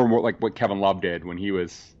more like what Kevin Love did when he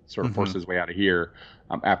was sort of forced his way out of here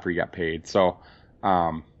after he got paid. So,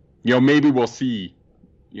 you know, maybe we'll see,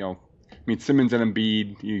 you know, I mean, Simmons and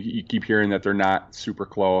Embiid, you keep hearing that they're not super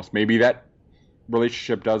close. Maybe that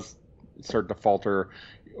relationship does start to falter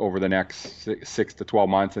over the next 6 to 12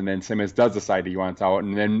 months, and then Simmons does decide he wants out,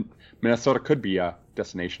 and then Minnesota could be a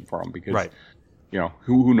destination for him because, you know,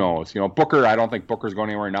 who knows? You know, Booker, I don't think Booker's going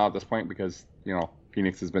anywhere now at this point because, you know,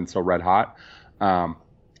 Phoenix has been so red hot.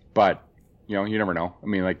 But, you know, you never know. I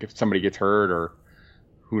mean, like if somebody gets hurt or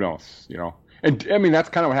who knows, you know. And I mean, that's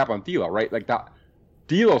kind of what happened with D'Lo, right? Like that,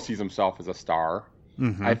 D'Lo sees himself as a star.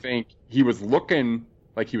 I think he was looking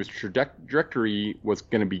like his trajectory was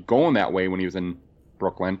going to be going that way when he was in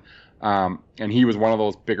Brooklyn. And he was one of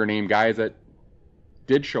those bigger name guys that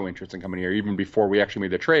did show interest in coming here. Even before we actually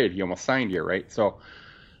made the trade, he almost signed here, right? So,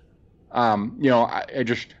 you know, I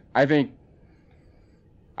just think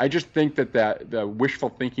that the wishful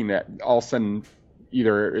thinking that all of a sudden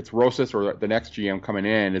either it's Rosas or the next GM coming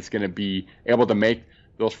in is going to be able to make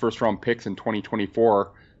those first round picks in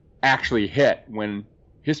 2024 actually hit, when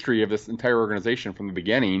history of this entire organization from the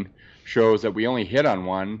beginning shows that we only hit on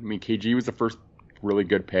one. I mean, KG was the first really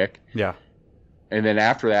good pick. Yeah. And then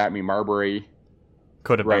after that, I mean, Marbury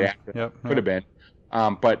could have been. Could have been.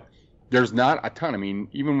 But there's not a ton. I mean,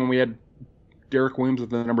 even when we had Derek Williams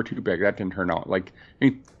with the number 2 pick, that didn't turn out. Like, I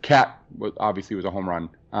mean, Cat obviously was a home run.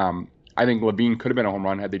 I think Levine could have been a home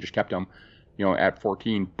run had they just kept him, you know, at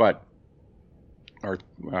 14, or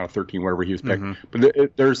 13, wherever he was picked.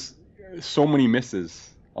 But there's so many misses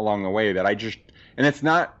along the way that and it's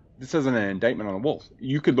not, this isn't an indictment on the Wolves.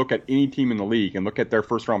 You could look at any team in the league and look at their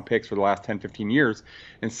first round picks for the last 10, 15 years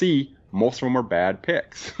and see most of them are bad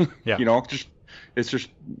picks. You know, it's just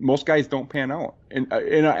most guys don't pan out. In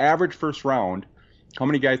an average first round, how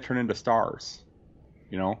many guys turn into stars?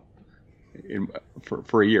 You know,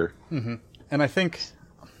 for a year. And I think,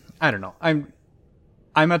 I don't know.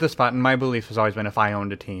 I'm at the spot, and my belief has always been if I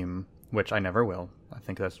owned a team, which I never will. I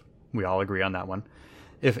think we all agree on that one.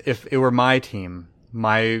 If it were my team,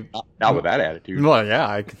 Not with that attitude. Well,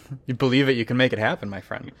 yeah, you believe it, you can make it happen, my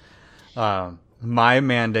friend. My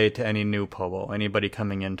mandate to any new Pobo, anybody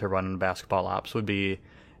coming in to run basketball ops, would be,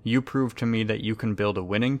 you prove to me that you can build a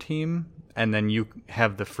winning team, and then you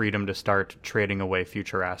have the freedom to start trading away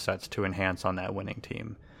future assets to enhance on that winning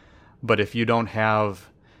team. But if you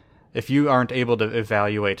aren't able to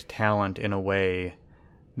evaluate talent in a way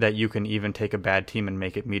that you can even take a bad team and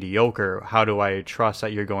make it mediocre, how do I trust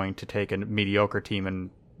that you're going to take a mediocre team and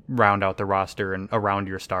round out the roster and around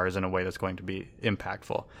your stars in a way that's going to be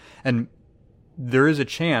impactful? And there is a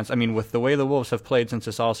chance, I mean, with the way the Wolves have played since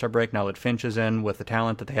this All-Star break, now that Finch is in, with the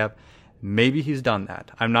talent that they have, maybe he's done that.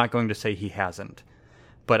 I'm not going to say he hasn't,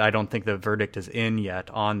 but I don't think the verdict is in yet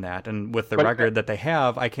on that. And with the record that they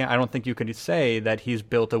have, I don't think you could say that he's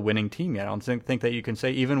built a winning team yet. I don't think that you can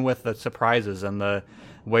say, even with the surprises and the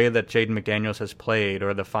way that Jaden McDaniels has played,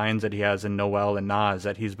 or the finds that he has in Noel and Nas,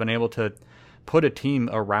 that he's been able to put a team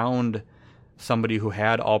around somebody who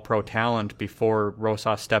had all-pro talent before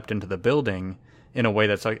Rosas stepped into the building in a way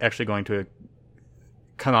that's actually going to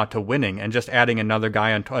come out to winning. And just adding another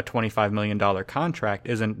guy on a $25 million contract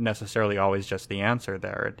isn't necessarily always just the answer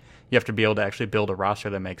there. You have to be able to actually build a roster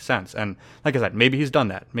that makes sense. And like I said, maybe he's done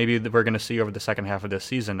that. Maybe we're going to see over the second half of this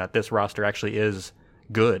season that this roster actually is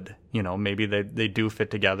good. Maybe they do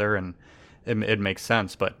fit together and it makes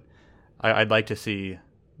sense. But I'd like to see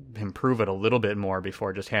him prove it a little bit more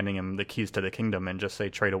before just handing him the keys to the kingdom and just say,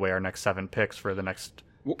 trade away our next 7 picks for the next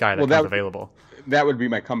guy that comes available. That would be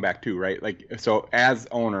my comeback too, right? Like, so as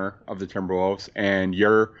owner of the Timberwolves, and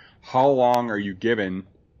how long are you given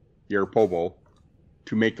your Pobo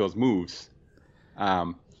to make those moves?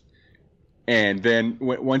 And then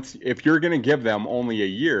if you're going to give them only a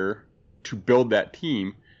year to build that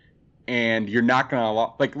team, and you're not going to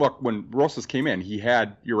allow, like, look, when Rosas came in,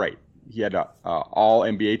 you're right, he had all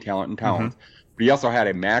NBA talent and talent, but he also had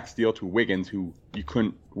a max deal to Wiggins, who you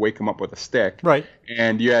couldn't wake him up with a stick. Right.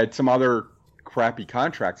 And you had some other crappy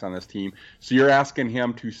contracts on this team. So you're asking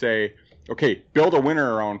him to say, okay, build a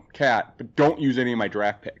winner around Cat, but don't use any of my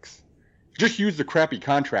draft picks. Just use the crappy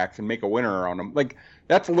contracts and make a winner around them. Like,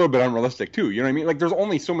 that's a little bit unrealistic too. You know what I mean? Like, there's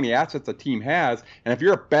only so many assets a team has. And if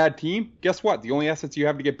you're a bad team, guess what? The only assets you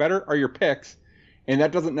have to get better are your picks. And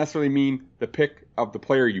that doesn't necessarily mean the pick of the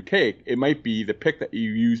player you take. It might be the pick that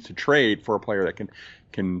you use to trade for a player that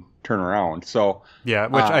can turn around. So yeah,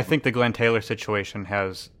 which I think the Glenn Taylor situation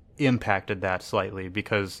has impacted that slightly,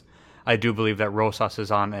 because I do believe that Rosas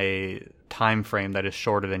is on a time frame that is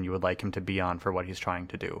shorter than you would like him to be on for what he's trying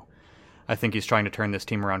to do. I think he's trying to turn this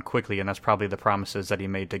team around quickly, and that's probably the promises that he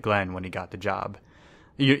made to Glenn when he got the job.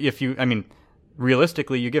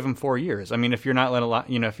 Realistically, you give him 4 years. I mean, if you're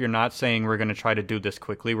not saying we're going to try to do this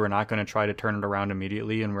quickly, we're not going to try to turn it around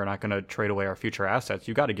immediately, and we're not going to trade away our future assets,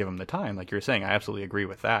 you got to give him the time. Like you're saying, I absolutely agree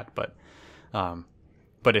with that. But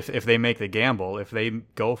if they make the gamble, if they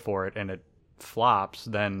go for it and it flops,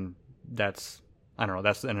 then that's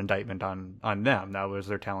an indictment on them. That was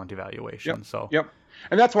their talent evaluation. Yep.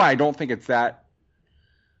 And that's why I don't think it's that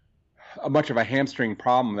much of a hamstring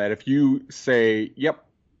problem, that if you say, yep,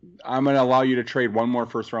 I'm going to allow you to trade one more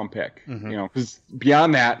first round pick, because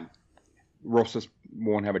beyond that, Rosas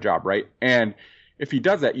won't have a job, right? And if he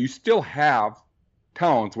does that, you still have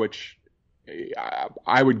Towns, which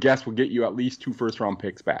I would guess will get you at least 2 first round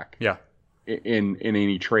picks back. Yeah. In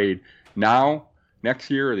any trade now, next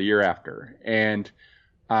year, or the year after. And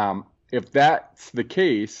if that's the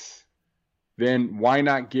case, then why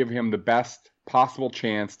not give him the best possible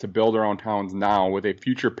chance to build around Towns now with a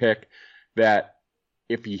future pick that,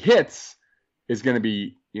 if he hits, is going to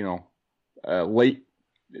be, a late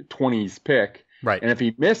 20s pick. Right. And if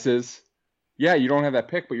he misses, yeah, you don't have that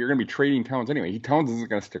pick, but you're going to be trading Towns anyway. Towns isn't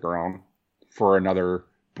going to stick around for another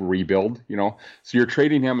rebuild, So you're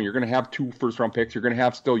trading him, and you're going to have 2 first-round picks. You're going to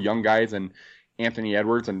have still young guys and Anthony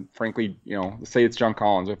Edwards, and frankly, say it's John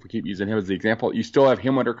Collins, if we keep using him as the example. You still have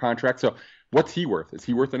him under contract. So what's he worth? Is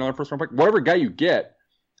he worth another first-round pick? Whatever guy you get,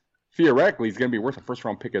 theoretically, he's going to be worth a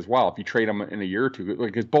first-round pick as well if you trade him in a year or two.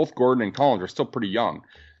 Because both Gordon and Collins are still pretty young.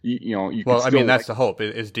 That's the hope.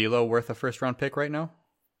 Is D'Lo worth a first-round pick right now?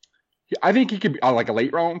 I think he could be like a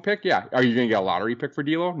late-round pick, yeah. Are you going to get a lottery pick for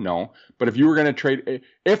D'Lo? No. But if you were going to trade,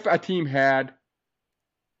 if a team had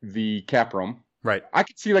the cap room, right? I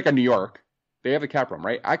could see like a New York. They have the cap room,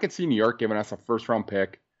 right? I could see New York giving us a first-round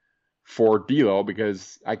pick for D'Lo,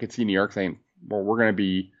 because I could see New York saying, well, we're going to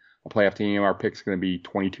be a playoff team. Our pick's going to be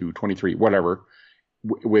 22, 23, whatever,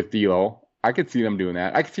 with D'Lo. I could see them doing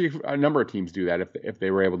that. I could see a number of teams do that if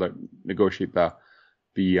they were able to negotiate the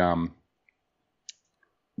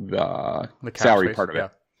salary space, part of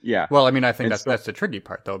it. Yeah. Well, I think that's the tricky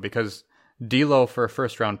part, though, because D'Lo for a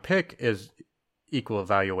first round pick is equal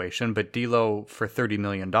evaluation, but D'Lo for $30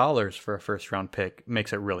 million for a first round pick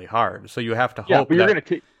makes it really hard. So you have to hope but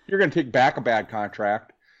you're gonna take back a bad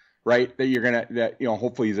contract, right? That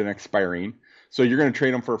hopefully isn't expiring. So you're gonna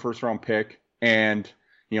trade him for a first round pick and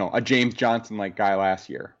a James Johnson like guy last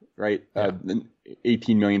year, right? Yeah. An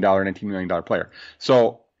 $18 million, $19 million player.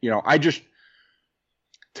 So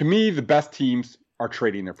to me, the best teams are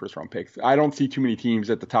trading their first round picks. I don't see too many teams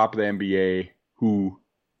at the top of the NBA who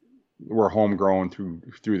were homegrown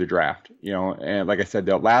through the draft, and like I said,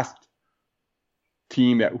 the last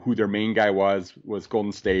team who their main guy was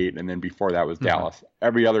Golden State, and then before that was Dallas.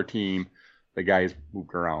 Every other team, the guys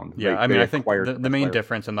moved around. Yeah, I think the main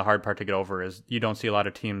difference and the hard part to get over is you don't see a lot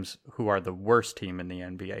of teams who are the worst team in the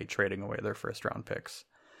NBA trading away their first round picks,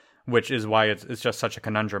 which is why it's just such a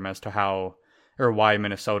conundrum as to how or why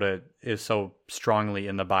Minnesota is so strongly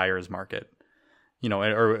in the buyer's market.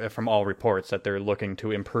 Or from all reports that they're looking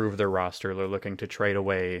to improve their roster, they're looking to trade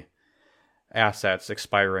away assets,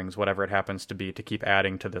 expirings, whatever it happens to be, to keep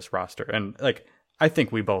adding to this roster. And I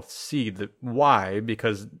think we both see why,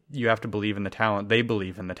 because you have to believe in the talent. They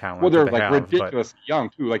believe in the talent. Well, they're ridiculously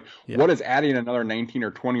young too. What is adding another 19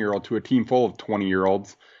 or 20-year-old to a team full of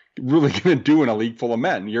 20-year-olds really going to do in a league full of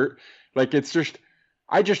men? I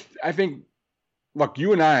think. Look,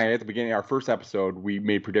 you and I, at the beginning of our first episode, we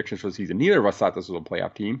made predictions for the season. Neither of us thought this was a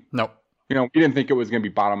playoff team. Nope. We didn't think it was going to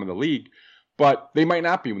be bottom of the league, but they might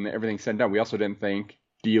not be when everything's said and done. We also didn't think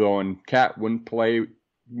D'Lo and Cat wouldn't play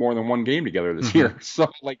more than one game together this year.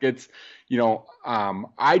 So, I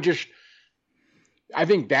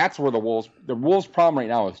think that's where the Wolves' problem right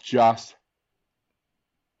now is just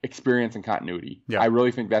experience and continuity. Yeah. I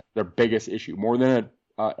really think that's their biggest issue, more than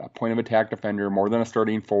a point of attack defender, more than a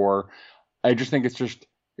starting four. I just think it's just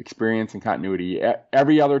experience and continuity.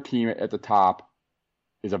 Every other team at the top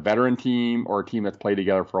is a veteran team or a team that's played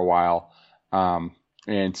together for a while.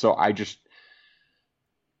 And so I just,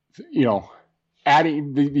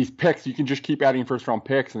 adding these picks, you can just keep adding first round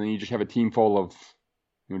picks and then you just have a team full of,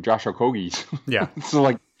 Josh Okogis. Yeah.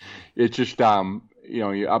 So it's just,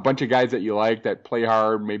 a bunch of guys that you like that play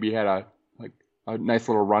hard, maybe had a nice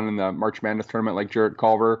little run in the March Madness tournament like Jarrett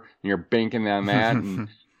Culver, and you're banking on that.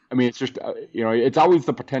 And it's just, it's always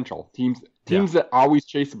the potential. Teams that always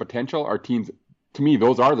chase the potential are teams, to me,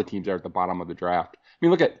 those are the teams that are at the bottom of the draft.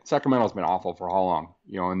 Look at Sacramento's been awful for how long,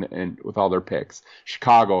 and with all their picks.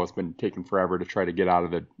 Chicago has been taking forever to try to get out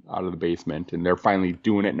of the basement, and they're finally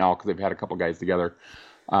doing it now because they've had a couple guys together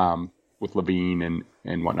with Levine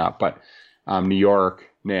and whatnot. But New York,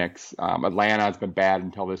 Knicks, Atlanta has been bad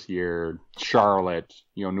until this year. Charlotte,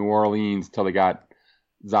 New Orleans until they got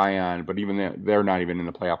Zion, but even they're not even in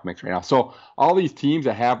the playoff mix right now. So all these teams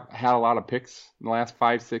that have had a lot of picks in the last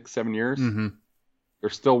 5, 6, 7 years,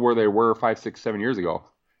 they're still where they were 5, 6, 7 years ago.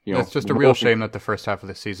 It's just a real shame that the first half of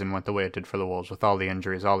the season went the way it did for the Wolves with all the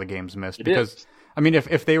injuries, all the games missed. Because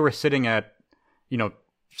if they were sitting at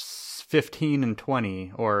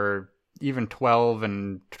 15-20 or even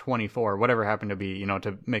 12-24, whatever happened to be,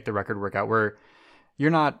 to make the record work out, where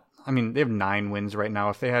you're not. They have 9 wins right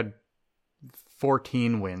now. If they had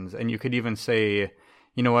 14 wins, and you could even say,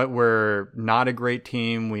 we're not a great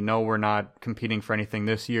team. We know we're not competing for anything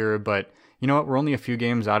this year, but we're only a few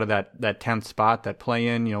games out of that 10th spot, that play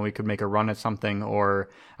in. We could make a run at something, or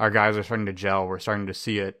our guys are starting to gel. We're starting to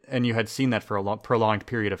see it. And you had seen that for a prolonged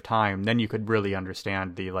period of time. Then you could really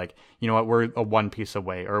understand we're a one piece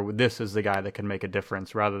away, or this is the guy that can make a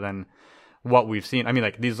difference, rather than what we've seen.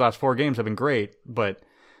 These last 4 games have been great, but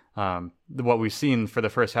what we've seen for the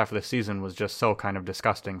first half of the season was just so kind of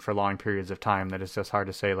disgusting for long periods of time that it's just hard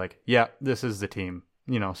to say this is the team,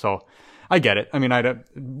 so I get it.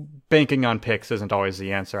 Banking on picks isn't always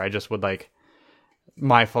the answer. I just would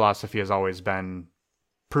my philosophy has always been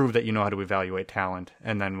prove that you know how to evaluate talent,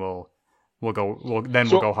 and then we'll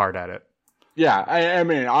go hard at it.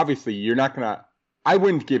 Yeah. Obviously you're not going to, I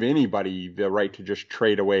wouldn't give anybody the right to just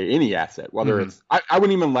trade away any asset, whether it's, I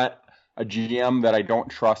wouldn't even let a GM that I don't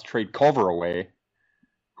trust trade Culver away,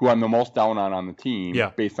 who I'm the most down on the team,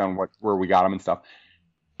 based on where we got him and stuff,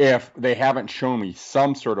 if they haven't shown me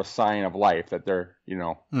some sort of sign of life that they're,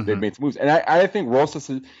 they've made some moves. And I think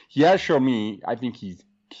Rosas, he has shown me, I think he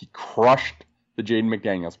crushed the Jaden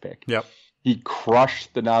McDaniels pick. Yep. He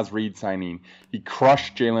crushed the Naz Reid signing. He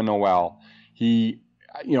crushed Jalen Noel.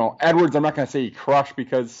 Edwards, I'm not going to say he crushed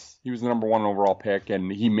because he was the number 1 overall pick,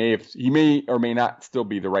 and he may or may not still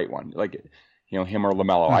be the right one, him or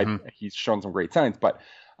LaMelo. He's shown some great signs, but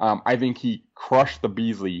I think he crushed the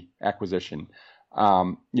Beasley acquisition.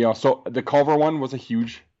 So the Culver one was a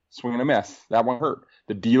huge swing and a miss. That one hurt.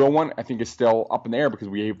 The D'Lo one, I think, is still up in the air because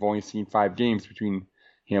we've only seen 5 games between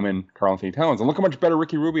him and Karl-Anthony Towns. And look how much better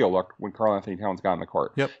Ricky Rubio looked when Karl-Anthony Towns got on the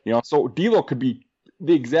court. Yep. So D'Lo could be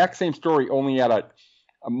the exact same story, only at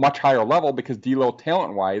a much higher level because D'Lo,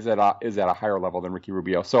 talent-wise, is at a higher level than Ricky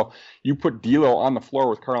Rubio. So you put D'Lo on the floor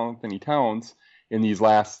with Karl-Anthony Towns in these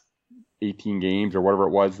last 18 games or whatever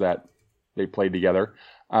it was that they played together.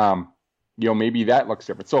 Maybe that looks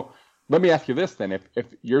different. So let me ask you this then: if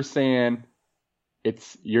you're saying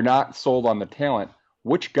you're not sold on the talent,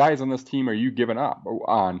 which guys on this team are you giving up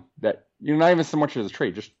on that? Not even so much as a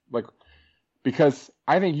trade, just like, because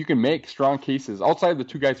I think you can make strong cases outside of the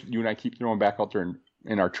 2 guys you and I keep throwing back out there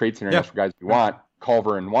in our trade scenarios for guys we want,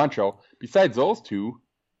 Culver and Juancho. Besides those 2,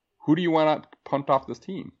 who do you want to punt off this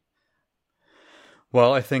team?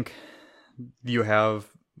 Well, I think you have.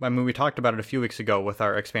 I mean, we talked about it a few weeks ago with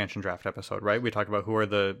our expansion draft episode, right? We talked about who are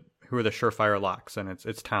the surefire locks, and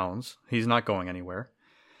it's Towns. He's not going anywhere.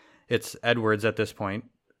 It's Edwards at this point.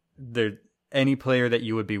 Any player that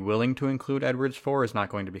you would be willing to include Edwards for is not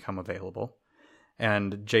going to become available.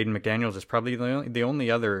 And Jaden McDaniels is probably the only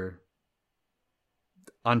other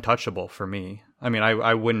untouchable for me. I mean,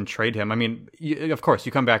 I wouldn't trade him. I mean, of course,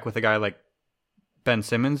 you come back with a guy like Ben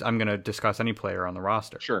Simmons, I'm going to discuss any player on the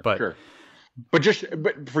roster. Sure. But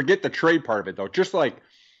forget the trade part of it, though. Just like,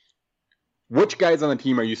 which guys on the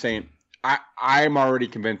team are you saying, I'm already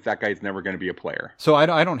convinced that guy's never going to be a player? So I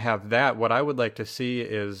don't have that. What I would like to see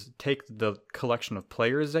is take the collection of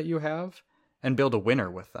players that you have and build a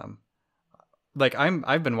winner with them. Like,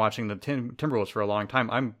 I've been watching the Timberwolves for a long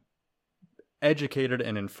time. I'm educated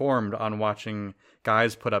and informed on watching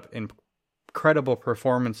guys put up incredible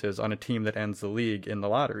performances on a team that ends the league in the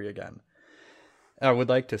lottery again. I would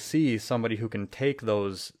like to see somebody who can take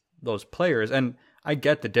those players, and I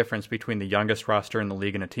get the difference between the youngest roster in the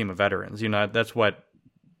league and a team of veterans. That's what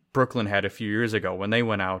Brooklyn had a few years ago when they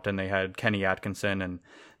went out and they had Kenny Atkinson and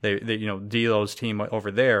they D'Lo's team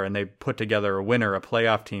over there, and they put together a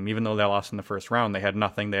playoff team. Even though they lost in the first round, they had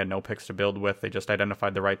nothing. They had no picks to build with. They just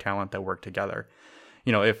identified the right talent that worked together.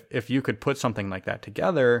 If you could put something like that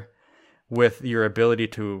together with your ability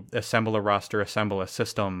to assemble a roster, assemble a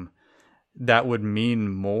system, that would mean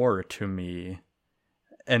more to me.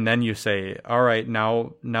 And then you say, all right,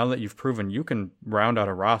 now that you've proven you can round out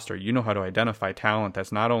a roster, you know how to identify talent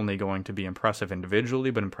that's not only going to be impressive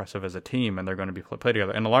individually, but impressive as a team, and they're going to be played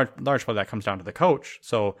together. And a large part of that comes down to the coach.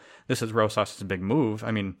 So this is Rosas' big move.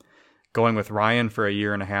 I mean, going with Ryan for a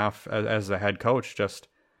year and a half as the head coach just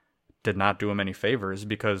did not do him any favors,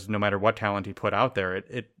 because no matter what talent he put out there,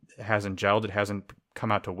 it hasn't gelled. It hasn't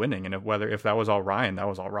come out to winning. And if that was all Ryan, that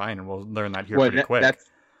was all Ryan. And we'll learn that here pretty quick.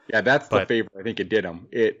 That's the favor I think it did him.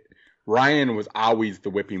 Ryan was always the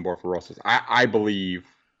whipping boy for Rosas. I believe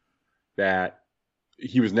that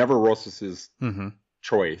he was never Rosas's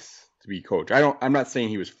choice to be coach. I'm not saying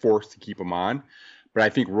he was forced to keep him on, but I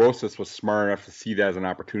think Rosas was smart enough to see that as an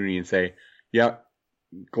opportunity and say, yeah,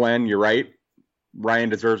 Glenn, you're right. Ryan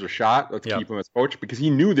deserves a shot. Let's keep him as coach, because he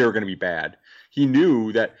knew they were going to be bad. He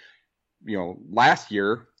knew that, last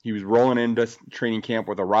year he was rolling into training camp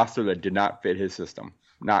with a roster that did not fit his system.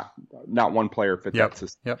 Not one player fit that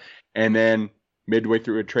system. Yep. And then midway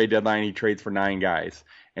through a trade deadline, he trades for 9 guys.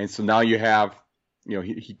 And so now you have,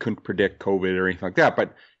 he couldn't predict COVID or anything like that,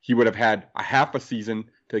 but he would have had a half a season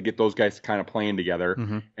to get those guys kind of playing together.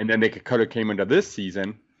 Mm-hmm. And then they could have came into this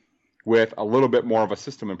season with a little bit more of a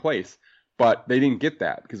system in place. But they didn't get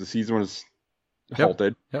that because the season was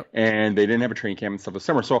halted and they didn't have a training camp and stuff this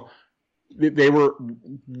summer. So they were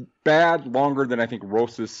bad longer than I think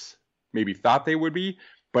Rosas maybe thought they would be.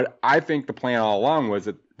 But I think the plan all along was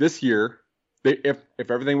that this year, if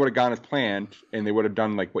everything would have gone as planned and they would have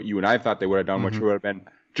done like what you and I thought they would have done, which would have been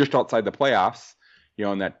just outside the playoffs,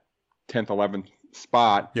 in that 10th, 11th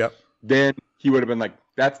spot, then he would have been like,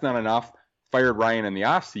 that's not enough. Fired Ryan in the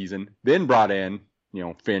offseason, then brought in,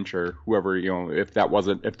 Finch or whoever, if there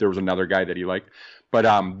was another guy that he liked. But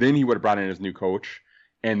then he would have brought in his new coach.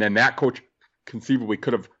 And then that coach conceivably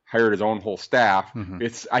could have hired his own whole staff. Mm-hmm.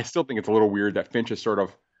 I still think it's a little weird that Finch is sort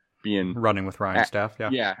of running with Ryan's staff. Yeah.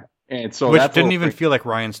 Yeah. And so which didn't even feel like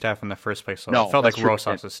Ryan's staff in the first place. So it felt like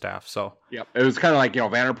Rosas' staff. So it was kind of like,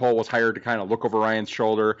 Vanderpool was hired to kind of look over Ryan's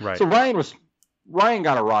shoulder. Right. So Ryan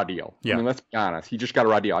got a raw deal. Yeah. I mean, let's be honest. He just got a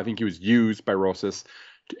raw deal. I think he was used by Rosas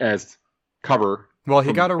as cover. Well,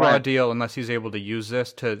 he got a raw deal unless he's able to use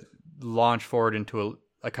this to launch forward into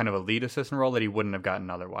a kind of a lead assistant role that he wouldn't have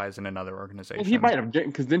gotten otherwise in another organization. Well, he might have,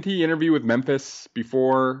 because didn't he interview with Memphis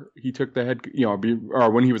before he took the head,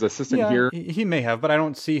 or when he was assistant here? He may have, but I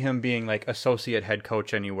don't see him being like associate head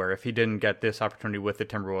coach anywhere if he didn't get this opportunity with the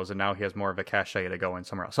Timberwolves and now he has more of a cachet to go in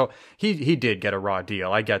somewhere else. So he did get a raw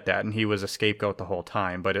deal. I get that, and he was a scapegoat the whole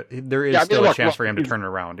time, but there is still a chance for him to turn it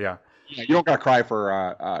around. Yeah, you don't got to cry for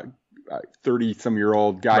a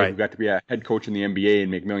 30-some-year-old guy who got to be a head coach in the NBA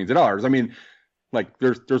and make millions of dollars. I mean, like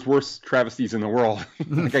there's worse travesties in the world.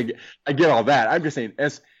 Like I get all that. I'm just saying,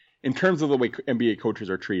 as in terms of the way NBA coaches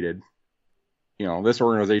are treated, this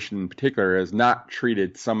organization in particular has not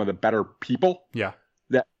treated some of the better people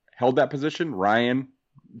that held that position, Ryan,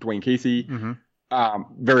 Dwayne Casey,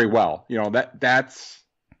 very well. That's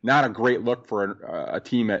not a great look for a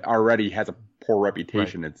team that already has a poor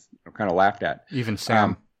reputation. Right. It's kind of laughed at. Even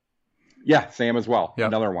Sam. Sam as well. Yep.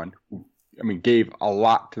 Another one. I mean, gave a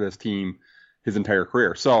lot to this team his entire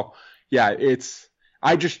career. So I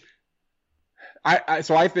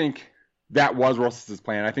think that was Rosas'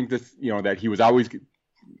 plan. I think this, that he was always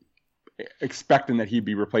expecting that he'd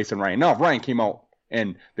be replacing Ryan. Now, if Ryan came out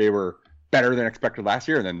and they were better than expected last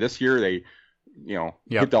year, and then this year they,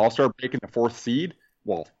 hit the All-Star break in the 4th seed,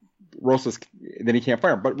 well, Rosas, then he can't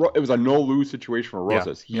fire him. But it was a no-lose situation for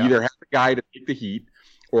Rosas. He either had the guy to take the heat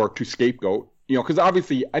or to scapegoat. Because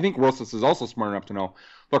obviously, I think Rosas is also smart enough to know,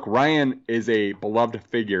 look, Ryan is a beloved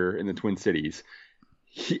figure in the Twin Cities.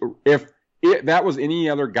 If that was any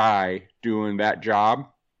other guy doing that job,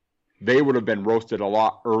 they would have been roasted a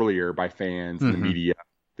lot earlier by fans and the media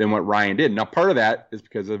than what Ryan did. Now, part of that is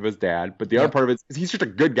because of his dad, but the other part of it is he's just a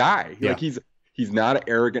good guy. Yeah. Like he's not an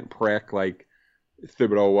arrogant prick like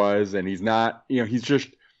Thibodeau was, and he's not. He's just.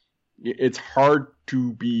 It's hard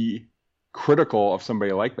to be critical of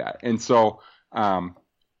somebody like that, and so.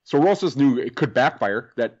 So Rosas knew it could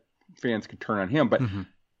backfire, that fans could turn on him. But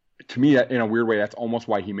to me, in a weird way, that's almost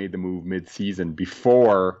why he made the move mid-season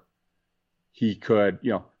before he could,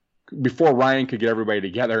 before Ryan could get everybody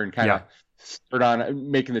together and kind of start on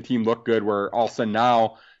making the team look good, where all of a sudden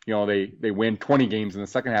now, they win 20 games in the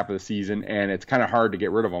second half of the season, and it's kind of hard to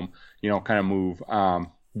get rid of them, kind of move.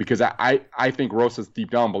 Because I think Rosas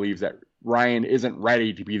deep down believes that Ryan isn't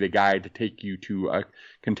ready to be the guy to take you to a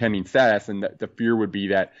contending status. And the fear would be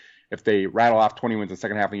that if they rattle off 20 wins in the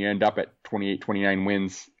second half and you end up at 28, 29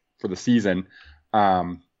 wins for the season,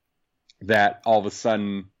 that all of a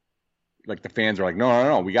sudden, like the fans are like,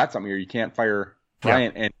 no, we got something here. You can't fire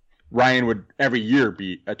Ryan. And Ryan would every year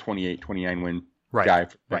be a 28, 29 win guy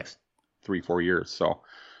for the next 3-4 years. So,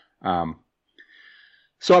 I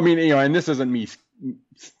mean, and this isn't me,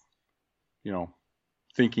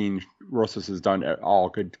 thinking Rosas has done all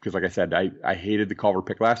good, because like I said, I hated the Culver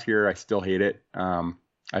pick last year. I still hate it. I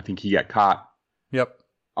think he got caught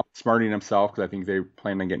outsmarting himself, because I think they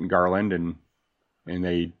planned on getting Garland and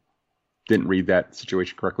they didn't read that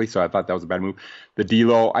situation correctly. So I thought that was a bad move. The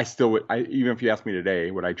D'Lo, I still would. Even if you asked me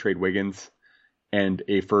today, would I trade Wiggins and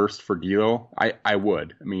a first for D'Lo? I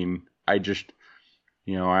would. I mean, I just.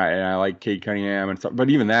 I like Cade Cunningham and stuff, but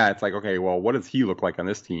even that, it's like, okay, well, what does he look like on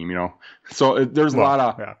this team? So there's a lot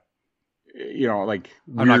of, like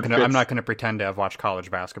I'm not gonna pretend to have watched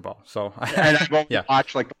college basketball. So and I've only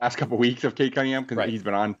watched like the last couple of weeks of Cade Cunningham because he's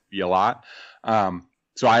been on TV a lot.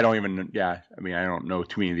 So I don't even, I mean, I don't know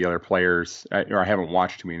too many of the other players, or I haven't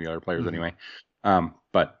watched too many of the other players anyway.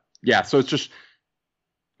 But yeah, so it's just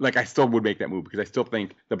like I still would make that move because I still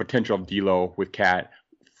think the potential of D'Lo with Cat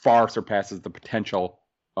far surpasses the potential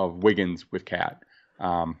of Wiggins with Cat.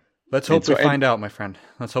 Let's hope we find out, my friend.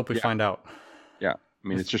 Let's hope we find out. Yeah, I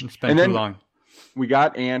mean, it's been too long. We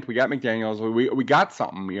got Ant, we got McDaniels, we got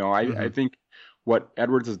something. I think what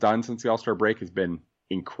Edwards has done since the All-Star break has been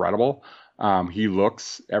incredible. He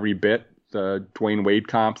looks every bit the Dwayne Wade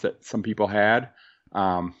comps that some people had.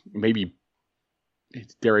 Maybe,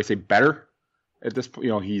 dare I say, better at this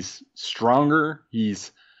point. He's stronger.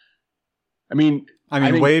 I mean,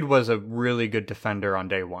 Wade was a really good defender on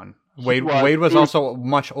day one. Wade was also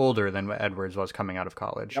much older than Edwards was coming out of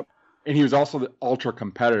college. Yep. And he was also ultra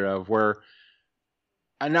competitive, where,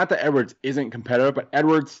 and not that Edwards isn't competitive, but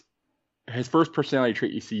Edwards, his first personality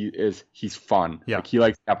trait you see is he's fun. Yeah. Like he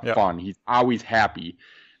likes to have fun. He's always happy.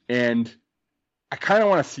 And I kind of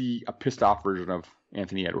want to see a pissed off version of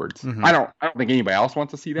Anthony Edwards. I don't think anybody else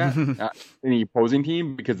wants to see that. Any opposing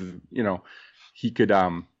team, because he could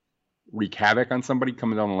wreak havoc on somebody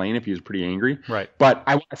coming down the lane if he was pretty angry. Right. But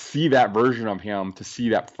I want to see that version of him, to see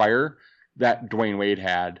that fire that Dwayne Wade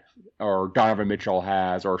had, or Donovan Mitchell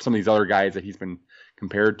has, or some of these other guys that he's been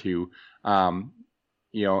compared to.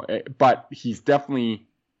 But he's definitely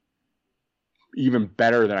even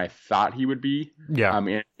better than I thought he would be. Yeah.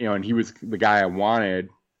 And he was the guy I wanted.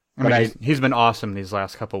 He's been awesome these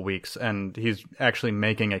last couple of weeks, and he's actually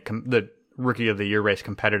making the Rookie of the Year race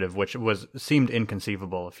competitive, which seemed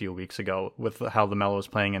inconceivable a few weeks ago with how LaMelo was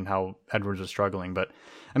playing and how Edwards was struggling. But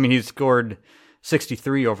he's scored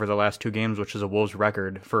 63 over the last 2 games, which is a Wolves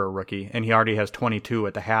record for a rookie, and he already has 22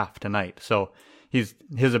 at the half tonight. So his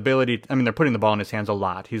ability, they're putting the ball in his hands a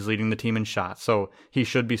lot. He's leading the team in shots, so he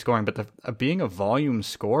should be scoring. But being a volume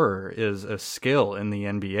scorer is a skill in the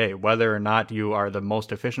NBA. Whether or not you are the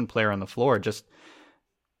most efficient player on the floor, just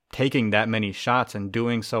taking that many shots and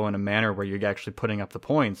doing so in a manner where you're actually putting up the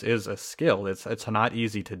points is a skill. It's not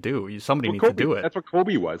easy to do. Somebody needs to do it. That's what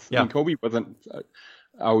Kobe was. Yeah. Kobe wasn't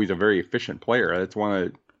always a very efficient player. That's one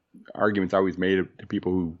of the arguments I always made to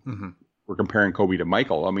people who were comparing Kobe to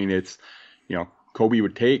Michael. It's, Kobe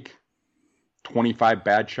would take 25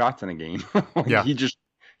 bad shots in a game.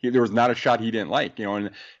 There was not a shot he didn't like,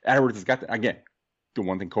 and Edwards has got again, the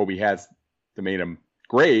one thing Kobe has that made him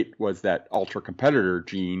great was that ultra competitor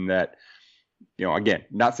gene that, again,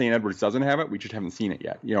 not saying Edwards doesn't have it. We just haven't seen it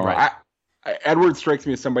yet. Right. Edwards strikes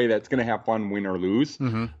me as somebody that's going to have fun, win or lose,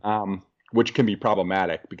 which can be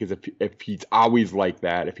problematic because if he's always like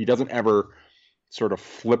that, if he doesn't ever sort of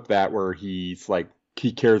flip that where he's like,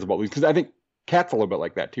 he cares about losing, because I think Cat's a little bit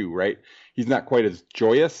like that too, right? He's not quite as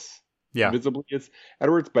joyous visibly as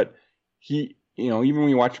Edwards, but he, even when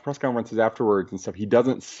you watch press conferences afterwards and stuff, he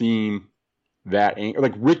doesn't seem that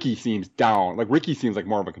like Ricky seems down. Like Ricky seems like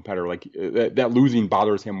more of a competitor. Like that losing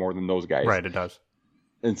bothers him more than those guys. Right, it does.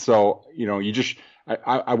 And so,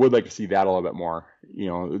 I would like to see that a little bit more,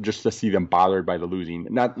 just to see them bothered by the losing.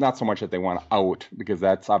 Not so much that they want out, because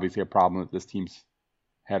that's obviously a problem that this team's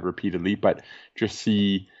had repeatedly, but just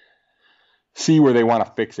see where they want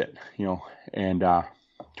to fix it, and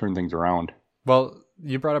turn things around. Well,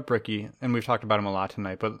 you brought up Ricky, and we've talked about him a lot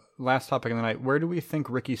tonight, but last topic of the night, where do we think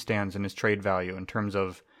Ricky stands in his trade value in terms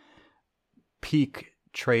of peak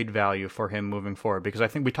trade value for him moving forward? Because I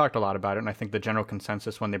think we talked a lot about it, and I think the general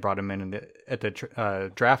consensus when they brought him in at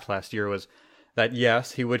the draft last year was that,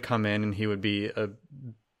 yes, he would come in and he would be a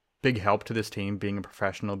big help to this team, being a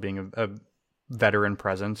professional, being a veteran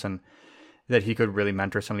presence, and that he could really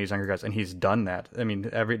mentor some of these younger guys, and he's done that.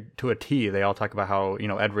 To a T, they all talk about how,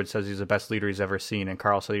 Edwards says he's the best leader he's ever seen, and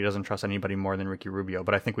Carl said he doesn't trust anybody more than Ricky Rubio.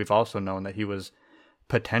 But I think we've also known that he was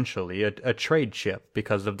potentially a trade chip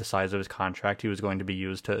because of the size of his contract. He was going to be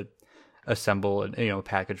used to assemble a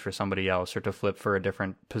package for somebody else, or to flip for a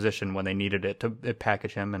different position when they needed it, to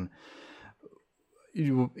package him. And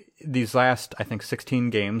these last, I think, 16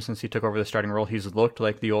 games since he took over the starting role, he's looked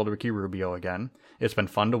like the old Ricky Rubio again. It's been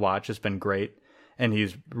fun to watch. It's been great. And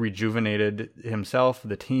he's rejuvenated himself,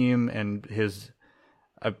 the team, and his,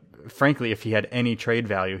 frankly, if he had any trade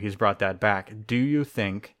value, he's brought that back. Do you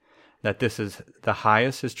think that this is the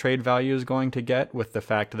highest his trade value is going to get, with the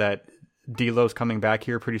fact that D'Lo's coming back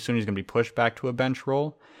here pretty soon? He's going to be pushed back to a bench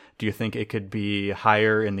role. Do you think it could be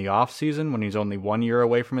higher in the offseason when he's only 1 year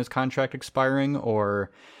away from his contract expiring?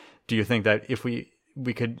 Or do you think that if we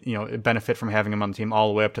could, benefit from having him on the team all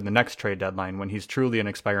the way up to the next trade deadline when he's truly an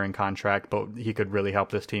expiring contract, but he could really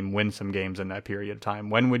help this team win some games in that period of time?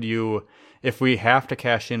 When would you, if we have to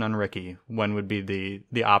cash in on Ricky, when would be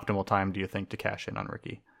the optimal time, do you think, to cash in on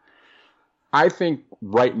Ricky? I think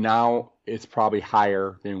right now it's probably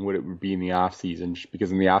higher than what it would be in the offseason,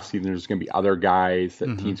 because in the offseason there's going to be other guys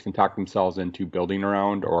that teams can talk themselves into building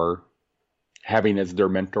around or having as their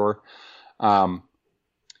mentor.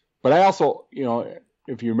 But I also,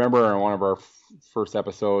 if you remember in one of our first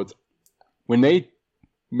episodes, when they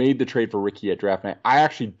made the trade for Ricky at draft night, I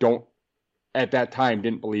actually at that time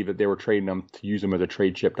didn't believe that they were trading him to use him as a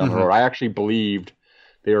trade chip down the road. I actually believed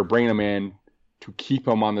they were bringing him in to keep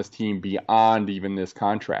him on this team beyond even this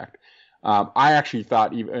contract. I actually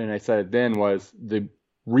thought, and I said it then, was the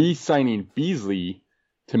re-signing Beasley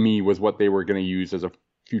to me was what they were going to use as a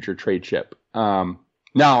future trade chip.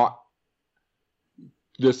 Now,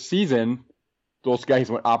 this season, those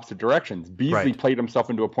guys went opposite directions. Beasley played himself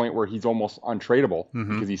into a point where he's almost untradeable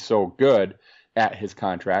because he's so good at his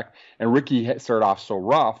contract. And Ricky started off so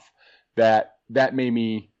rough that made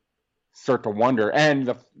me start to wonder.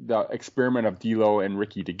 And the experiment of D'Lo and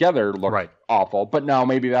Ricky together looked awful. But now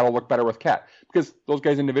maybe that'll look better with Cat, because those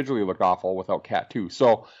guys individually looked awful without Cat too.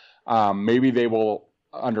 So maybe they will,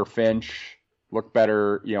 under Finch, look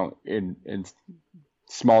better, in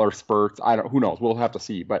smaller spurts. Who knows? We'll have to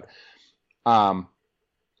see. But I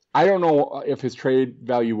don't know if his trade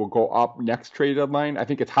value will go up next trade deadline. I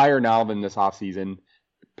think it's higher now than this offseason.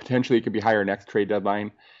 Potentially it could be higher next trade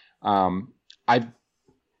deadline.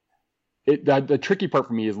 the tricky part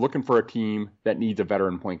for me is looking for a team that needs a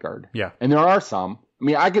veteran point guard. Yeah. And there are some. I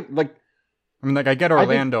mean, I get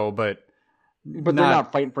Orlando, but they're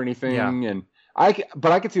not fighting for anything. Yeah. And I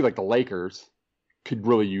could see like the Lakers could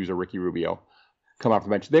really use a Ricky Rubio come off the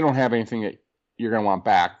bench. They don't have anything that you're going to want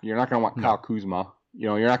back. You're not going to want Kyle Kuzma.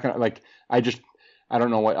 You're not going to like, I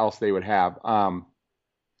don't know what else they would have.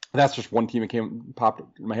 That's just one team that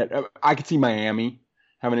popped in my head. I could see Miami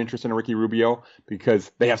have an interest in a Ricky Rubio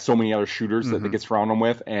because they have so many other shooters that they get surrounded them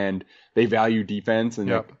with, and they value defense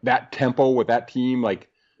and like, that tempo with that team. Like,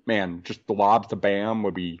 man, just the lobs to Bam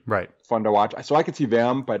would be fun to watch. So I could see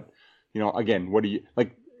them, but again, what do you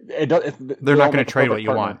like? They're not going to trade what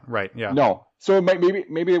you want, right? Yeah. No. So maybe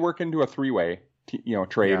they work into a three-way,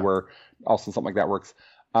 trade where also something like that works.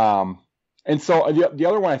 And so the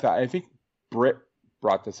other one I think Britt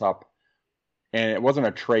brought this up. And it wasn't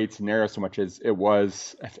a trade scenario so much as it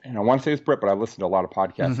was, and I want to say it's Britt, but I listened to a lot of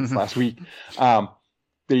podcasts this last week.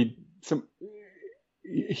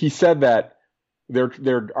 He said that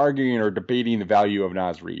they're arguing or debating the value of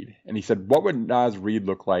Naz Reid, and he said, "What would Naz Reid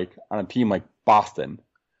look like on a team like Boston?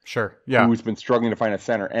 Sure, yeah, who's been struggling to find a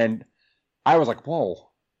center?" And I was like,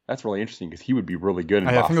 "Whoa, that's really interesting because he would be really good in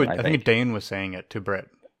Boston." I think Dane was saying it to Britt.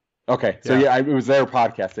 Okay, so it was their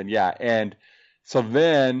podcast, and and so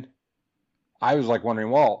then. I was like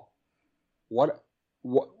wondering, well, what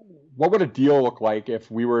would a deal look like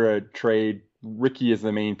if we were to trade Ricky as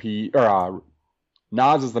the main piece, or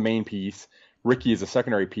Naz as the main piece, Ricky as a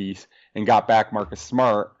secondary piece, and got back Marcus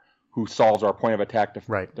Smart, who solves our point of attack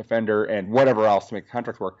defender and whatever else to make the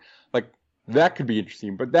contracts work. Like that could be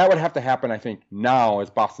interesting, but that would have to happen, I think, now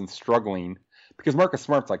as Boston's struggling because Marcus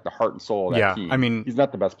Smart's like the heart and soul of that team. I mean, he's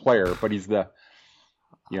not the best player, but he's the,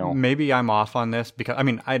 Maybe I'm off on this because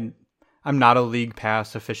I'm not a league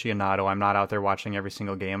pass aficionado. I'm not out there watching every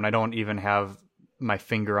single game, and I don't even have my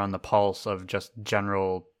finger on the pulse of just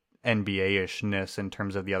general NBA-ishness in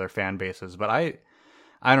terms of the other fan bases. But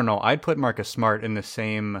I don't know. I'd put Marcus Smart in the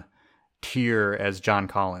same tier as John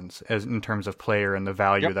Collins as in terms of player and the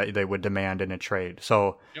value that they would demand in a trade.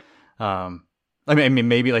 So, I mean,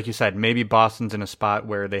 maybe like you said, maybe Boston's in a spot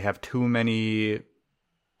where they have too many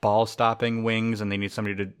ball stopping wings and they need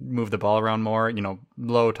somebody to move the ball around more.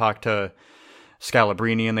 Lowe talked to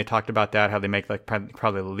Scalabrine and they talked about that, how they make like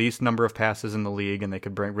probably the least number of passes in the league and they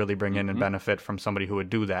could bring in and benefit from somebody who would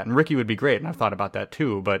do that. And Ricky would be great. And I've thought about that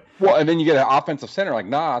too, but and then you get an offensive center like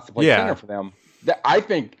Nas to play center for them. I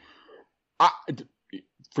think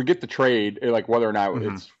forget the trade, like whether or not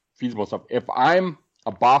it's feasible stuff. If I'm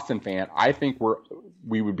a Boston fan, I think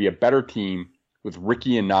we would be a better team with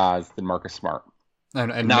Ricky and Nas than Marcus Smart.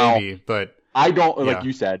 And now, maybe, but I don't, like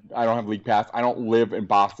you said, I don't have league pass. I don't live in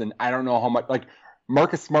Boston. I don't know how much, like,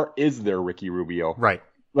 Marcus Smart is their Ricky Rubio. Right.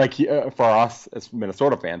 Like, for us as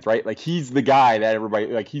Minnesota fans, right? Like, he's the guy that everybody,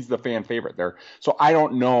 like, he's the fan favorite there. So I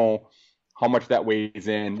don't know how much that weighs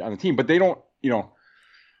in on the team. But they don't,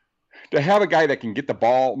 to have a guy that can get the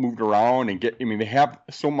ball moved around and they have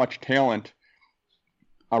so much talent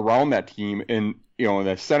around that team. And,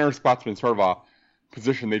 the center spot's been sort of a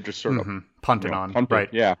position they've just sort of punted on, right?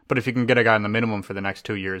 Yeah. But if you can get a guy on the minimum for the next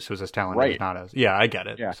 2 years who's as talented as not as, I get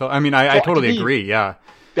it. Yeah. So I mean, I totally agree. Yeah,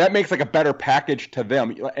 that makes like a better package to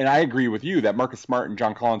them, and I agree with you that Marcus Smart and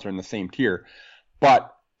John Collins are in the same tier.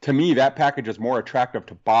 But to me, that package is more attractive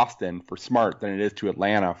to Boston for Smart than it is to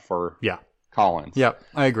Atlanta for Collins. Yeah,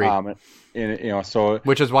 I agree. So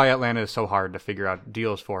which is why Atlanta is so hard to figure out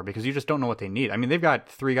deals for because you just don't know what they need. I mean, they've got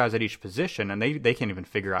 3 guys at each position, and they can't even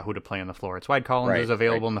figure out who to play on the floor. It's why Collins is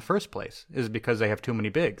available in the first place, is because they have too many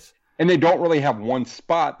bigs. And they don't really have one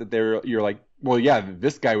spot that you're like, well, yeah,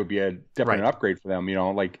 this guy would be definitely an upgrade for them.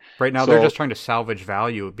 Like right now, they're just trying to salvage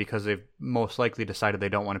value because they've most likely decided they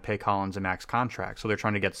don't want to pay Collins a max contract, so they're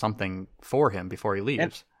trying to get something for him before he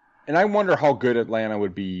leaves. And I wonder how good Atlanta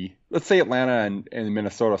would be. Let's say Atlanta and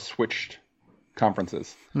Minnesota switched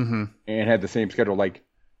conferences and had the same schedule. Like,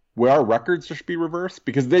 would our records just be reversed?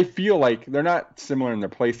 Because they feel like they're not similar in their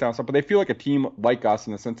play style and stuff, but they feel like a team like us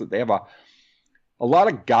in the sense that they have a lot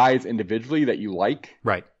of guys individually that you like.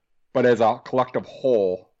 Right. But as a collective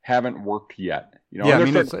whole, haven't worked yet. I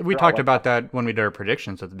mean, we talked about that when we did our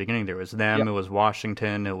predictions at the beginning. There was them, it was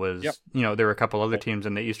Washington, it was, there were a couple other teams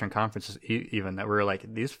in the Eastern Conference even that were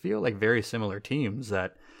like, these feel like very similar teams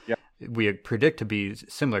that we predict to be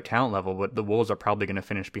similar talent level, but the Wolves are probably going to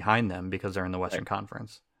finish behind them because they're in the Western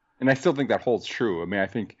Conference. And I still think that holds true. I mean, I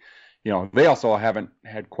think, they also haven't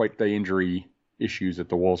had quite the injury issues that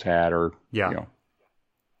the Wolves had or,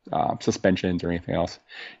 suspensions or anything else.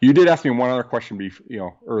 You did ask me one other question,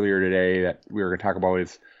 earlier today that we were going to talk about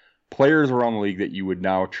is players around the league that you would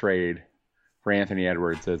now trade for Anthony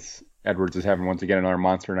Edwards as Edwards is having once again another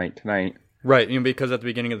monster night tonight. Right, because at the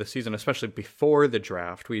beginning of the season, especially before the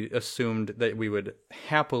draft, we assumed that we would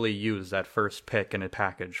happily use that first pick in a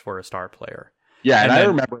package for a star player. Yeah, and I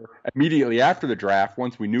remember immediately after the draft,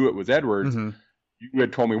 once we knew it was Edwards, you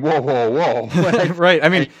had told me, whoa. Right. I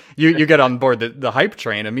mean, you get on board the hype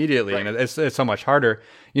train immediately, right. And it's so much harder.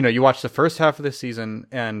 You watch the first half of the season,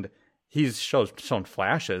 and he's shown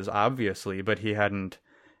flashes, obviously, but he hadn't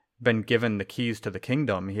been given the keys to the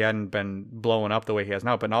kingdom. He hadn't been blowing up the way he has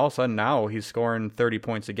now. But all of a sudden now he's scoring 30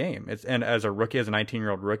 points a game. And as a rookie, as a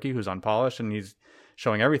 19-year-old rookie who's unpolished, and he's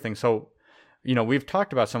showing everything. So, we've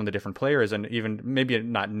talked about some of the different players, and even maybe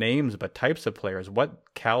not names, but types of players. What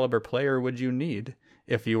caliber player would you need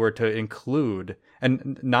if you were to include,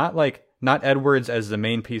 and not Edwards as the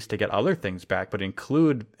main piece to get other things back, but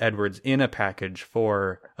include Edwards in a package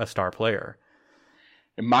for a star player?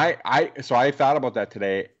 So I thought about that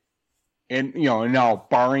today. And, now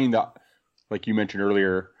barring like you mentioned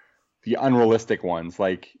earlier, the unrealistic ones,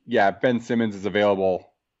 like, yeah, Ben Simmons is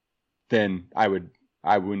available, then I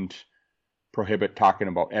wouldn't prohibit talking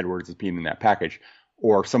about Edwards as being in that package,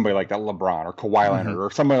 or somebody like that, LeBron or Kawhi Leonard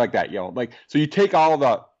or somebody like that, so you take all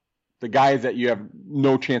the guys that you have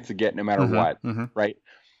no chance to get no matter what, right?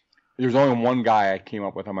 There's only one guy I came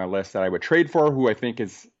up with on my list that I would trade for, who I think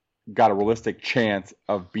has got a realistic chance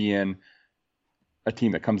of being a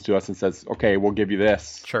team that comes to us and says, okay, we'll give you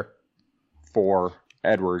this for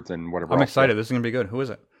Edwards and whatever. I'm excited. This is going to be good. Who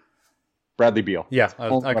is it? Bradley Beal. Yeah.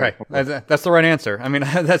 Okay. That's the right answer. I mean,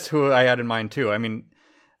 that's who I had in mind too. I mean,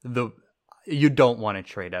 you don't want to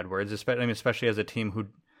trade Edwards, especially as a team who,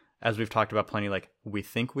 as we've talked about plenty, like, we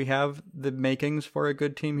think we have the makings for a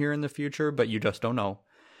good team here in the future, but you just don't know.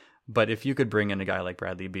 But if you could bring in a guy like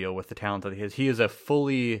Bradley Beal with the talent that he is a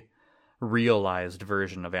fully realized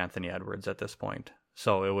version of Anthony Edwards at this point.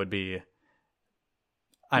 So it would be,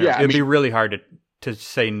 it'd be really hard to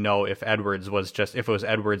say no if it was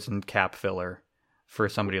Edwards and cap filler for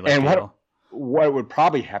somebody like and Beal. What it would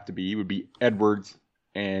probably have to be would be Edwards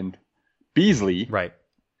and Beasley. Right.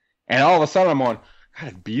 And all of a sudden I'm going, God,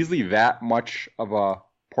 is Beasley that much of a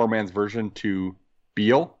poor man's version to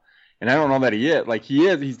Beal? And I don't know that he is. Like,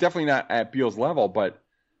 he's definitely not at Beal's level, but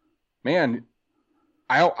man,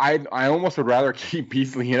 I almost would rather keep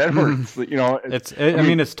Beasley and Edwards.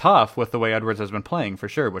 It's tough with the way Edwards has been playing, for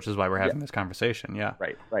sure, which is why we're having this conversation. Yeah.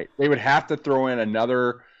 Right. They would have to throw in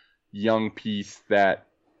another young piece that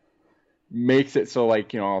makes it so, like,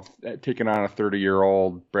 taking on a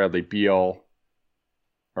 30-year-old Bradley Beal,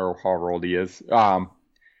 or however old he is,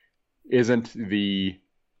 isn't the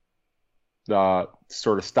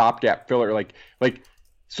sort of stopgap filler, like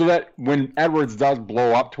so that when Edwards does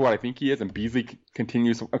blow up to what I think he is, and Beasley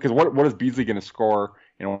continues, because what is Beasley going to score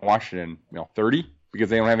in Washington? 30, because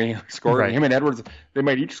they don't have any scorers. Right. Him and Edwards, they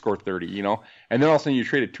might each score 30, and then all of a sudden you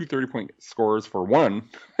traded 2 30-point scorers for one,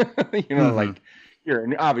 like here.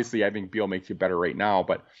 And obviously, I think Beal makes you better right now,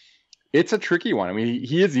 but it's a tricky one. I mean,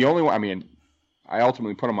 he is the only one. I mean, I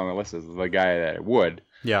ultimately put him on my list as the guy that I would.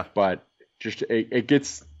 Yeah. But just it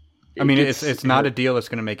gets. It's not a deal that's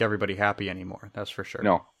going to make everybody happy anymore. That's for sure.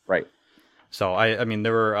 No, right. So, I mean,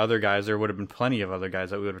 there were other guys. There would have been plenty of other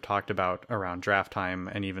guys that we would have talked about around draft time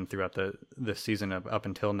and even throughout the season up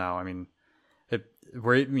until now. I mean,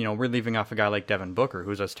 we're leaving off a guy like Devin Booker,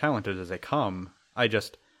 who's as talented as they come. I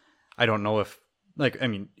don't know if,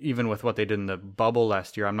 even with what they did in the bubble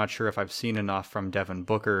last year, I'm not sure if I've seen enough from Devin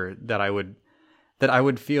Booker that I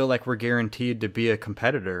would feel like we're guaranteed to be a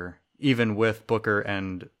competitor, even with Booker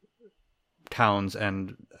and Towns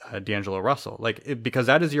and D'Angelo Russell, because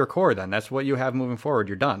that is your core. Then that's what you have moving forward.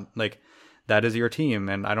 You're done. That is your team.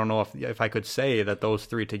 And I don't know if I could say that those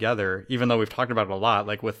three together, even though we've talked about it a lot,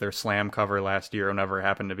 like with their slam cover last year, whenever it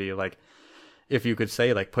happened to be, if you could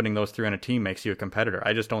say putting those three on a team makes you a competitor.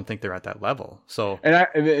 I just don't think they're at that level. So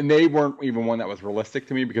and they weren't even one that was realistic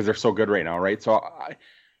to me because they're so good right now, right? So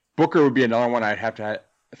Booker would be another one I'd have to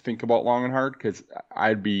think about long and hard, because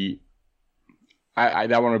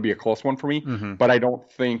that one would be a close one for me, but I don't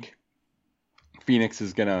think Phoenix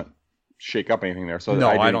is going to shake up anything there. So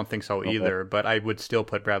I don't think so either, but I would still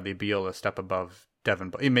put Bradley Beal a step above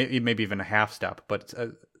Devin, maybe even a half step, but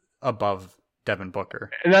above Devin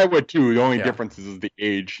Booker. And I would too. The only difference is the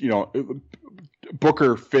age.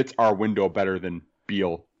 Booker fits our window better than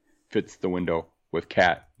Beal fits the window with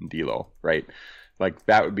Cat and D'Lo, right?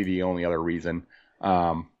 That would be the only other reason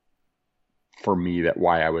for me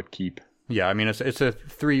why I would keep. Yeah, I mean, it's a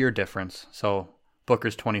 3-year difference. So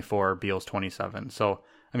Booker's 24, Beal's 27. So,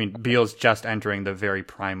 I mean, Beal's just entering the very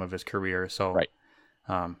prime of his career. So, right.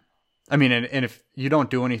 I mean, and if you don't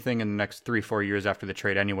do anything in the next 3-4 years after the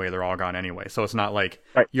trade anyway, they're all gone anyway. So it's not like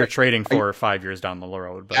you're trading for 5 years down the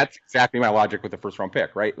road. But that's exactly my logic with the first round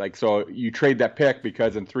pick, right? Like, so you trade that pick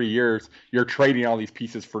because in 3 years you're trading all these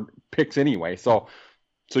pieces for picks anyway. So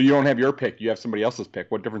you don't have your pick, you have somebody else's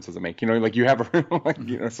pick. What difference does it make? You know, like you have, like,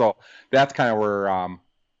 you know, so that's kind of where,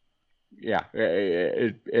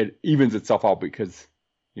 it evens itself out because,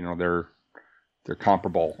 you know, they're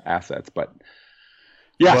comparable assets, but.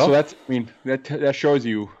 Yeah, well, so that's, I mean, that shows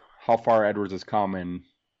you how far Edwards has come in,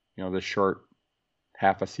 you know, this short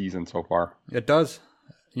half a season so far. It does.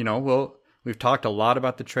 You know, we've talked a lot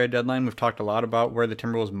about the trade deadline. We've talked a lot about where the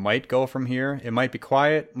Timberwolves might go from here. It might be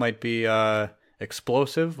quiet, might be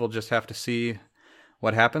explosive. We'll just have to see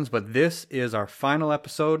what happens. But this is our final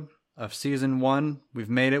episode of season 1.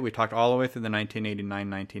 We've made it. We talked all the way through the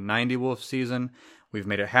 1989-1990 Wolves season. We've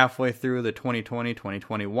made it halfway through the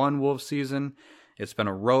 2020-2021 Wolves season. It's been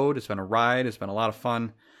a road. It's been a ride. It's been a lot of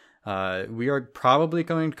fun. We are probably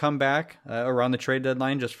going to come back around the trade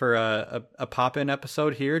deadline just for a pop-in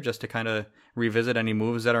episode here, just to kind of revisit any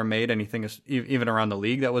moves that are made, anything even around the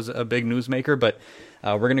league that was a big newsmaker. But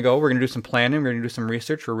we're going to do some planning. We're going to do some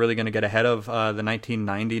research. We're really going to get ahead of the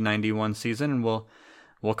 1990-91 season, and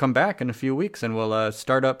we'll come back in a few weeks, and we'll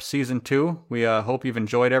start up season 2. We hope you've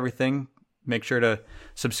enjoyed everything. Make sure to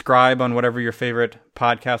subscribe on whatever your favorite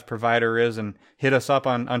podcast provider is, and hit us up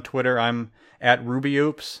on Twitter. I'm at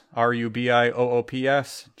RubyOops,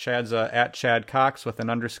 RubiOOPS. Chad's at Chad Cox with an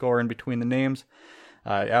underscore in between the names.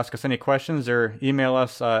 Ask us any questions or email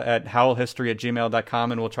us at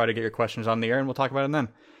howlhistory@gmail.com, and we'll try to get your questions on the air, and we'll talk about it then.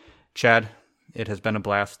 Chad, it has been a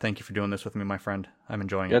blast. Thank you for doing this with me, my friend. I'm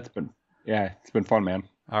enjoying it. It's been fun, man.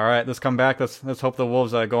 All right, let's come back. Let's hope the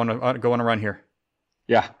Wolves go on a run here.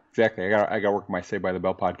 Yeah, exactly. I got to work my Saved by the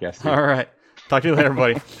Bell podcast too. All right. Talk to you later,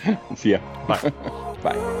 buddy. See ya. Bye.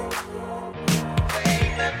 Bye.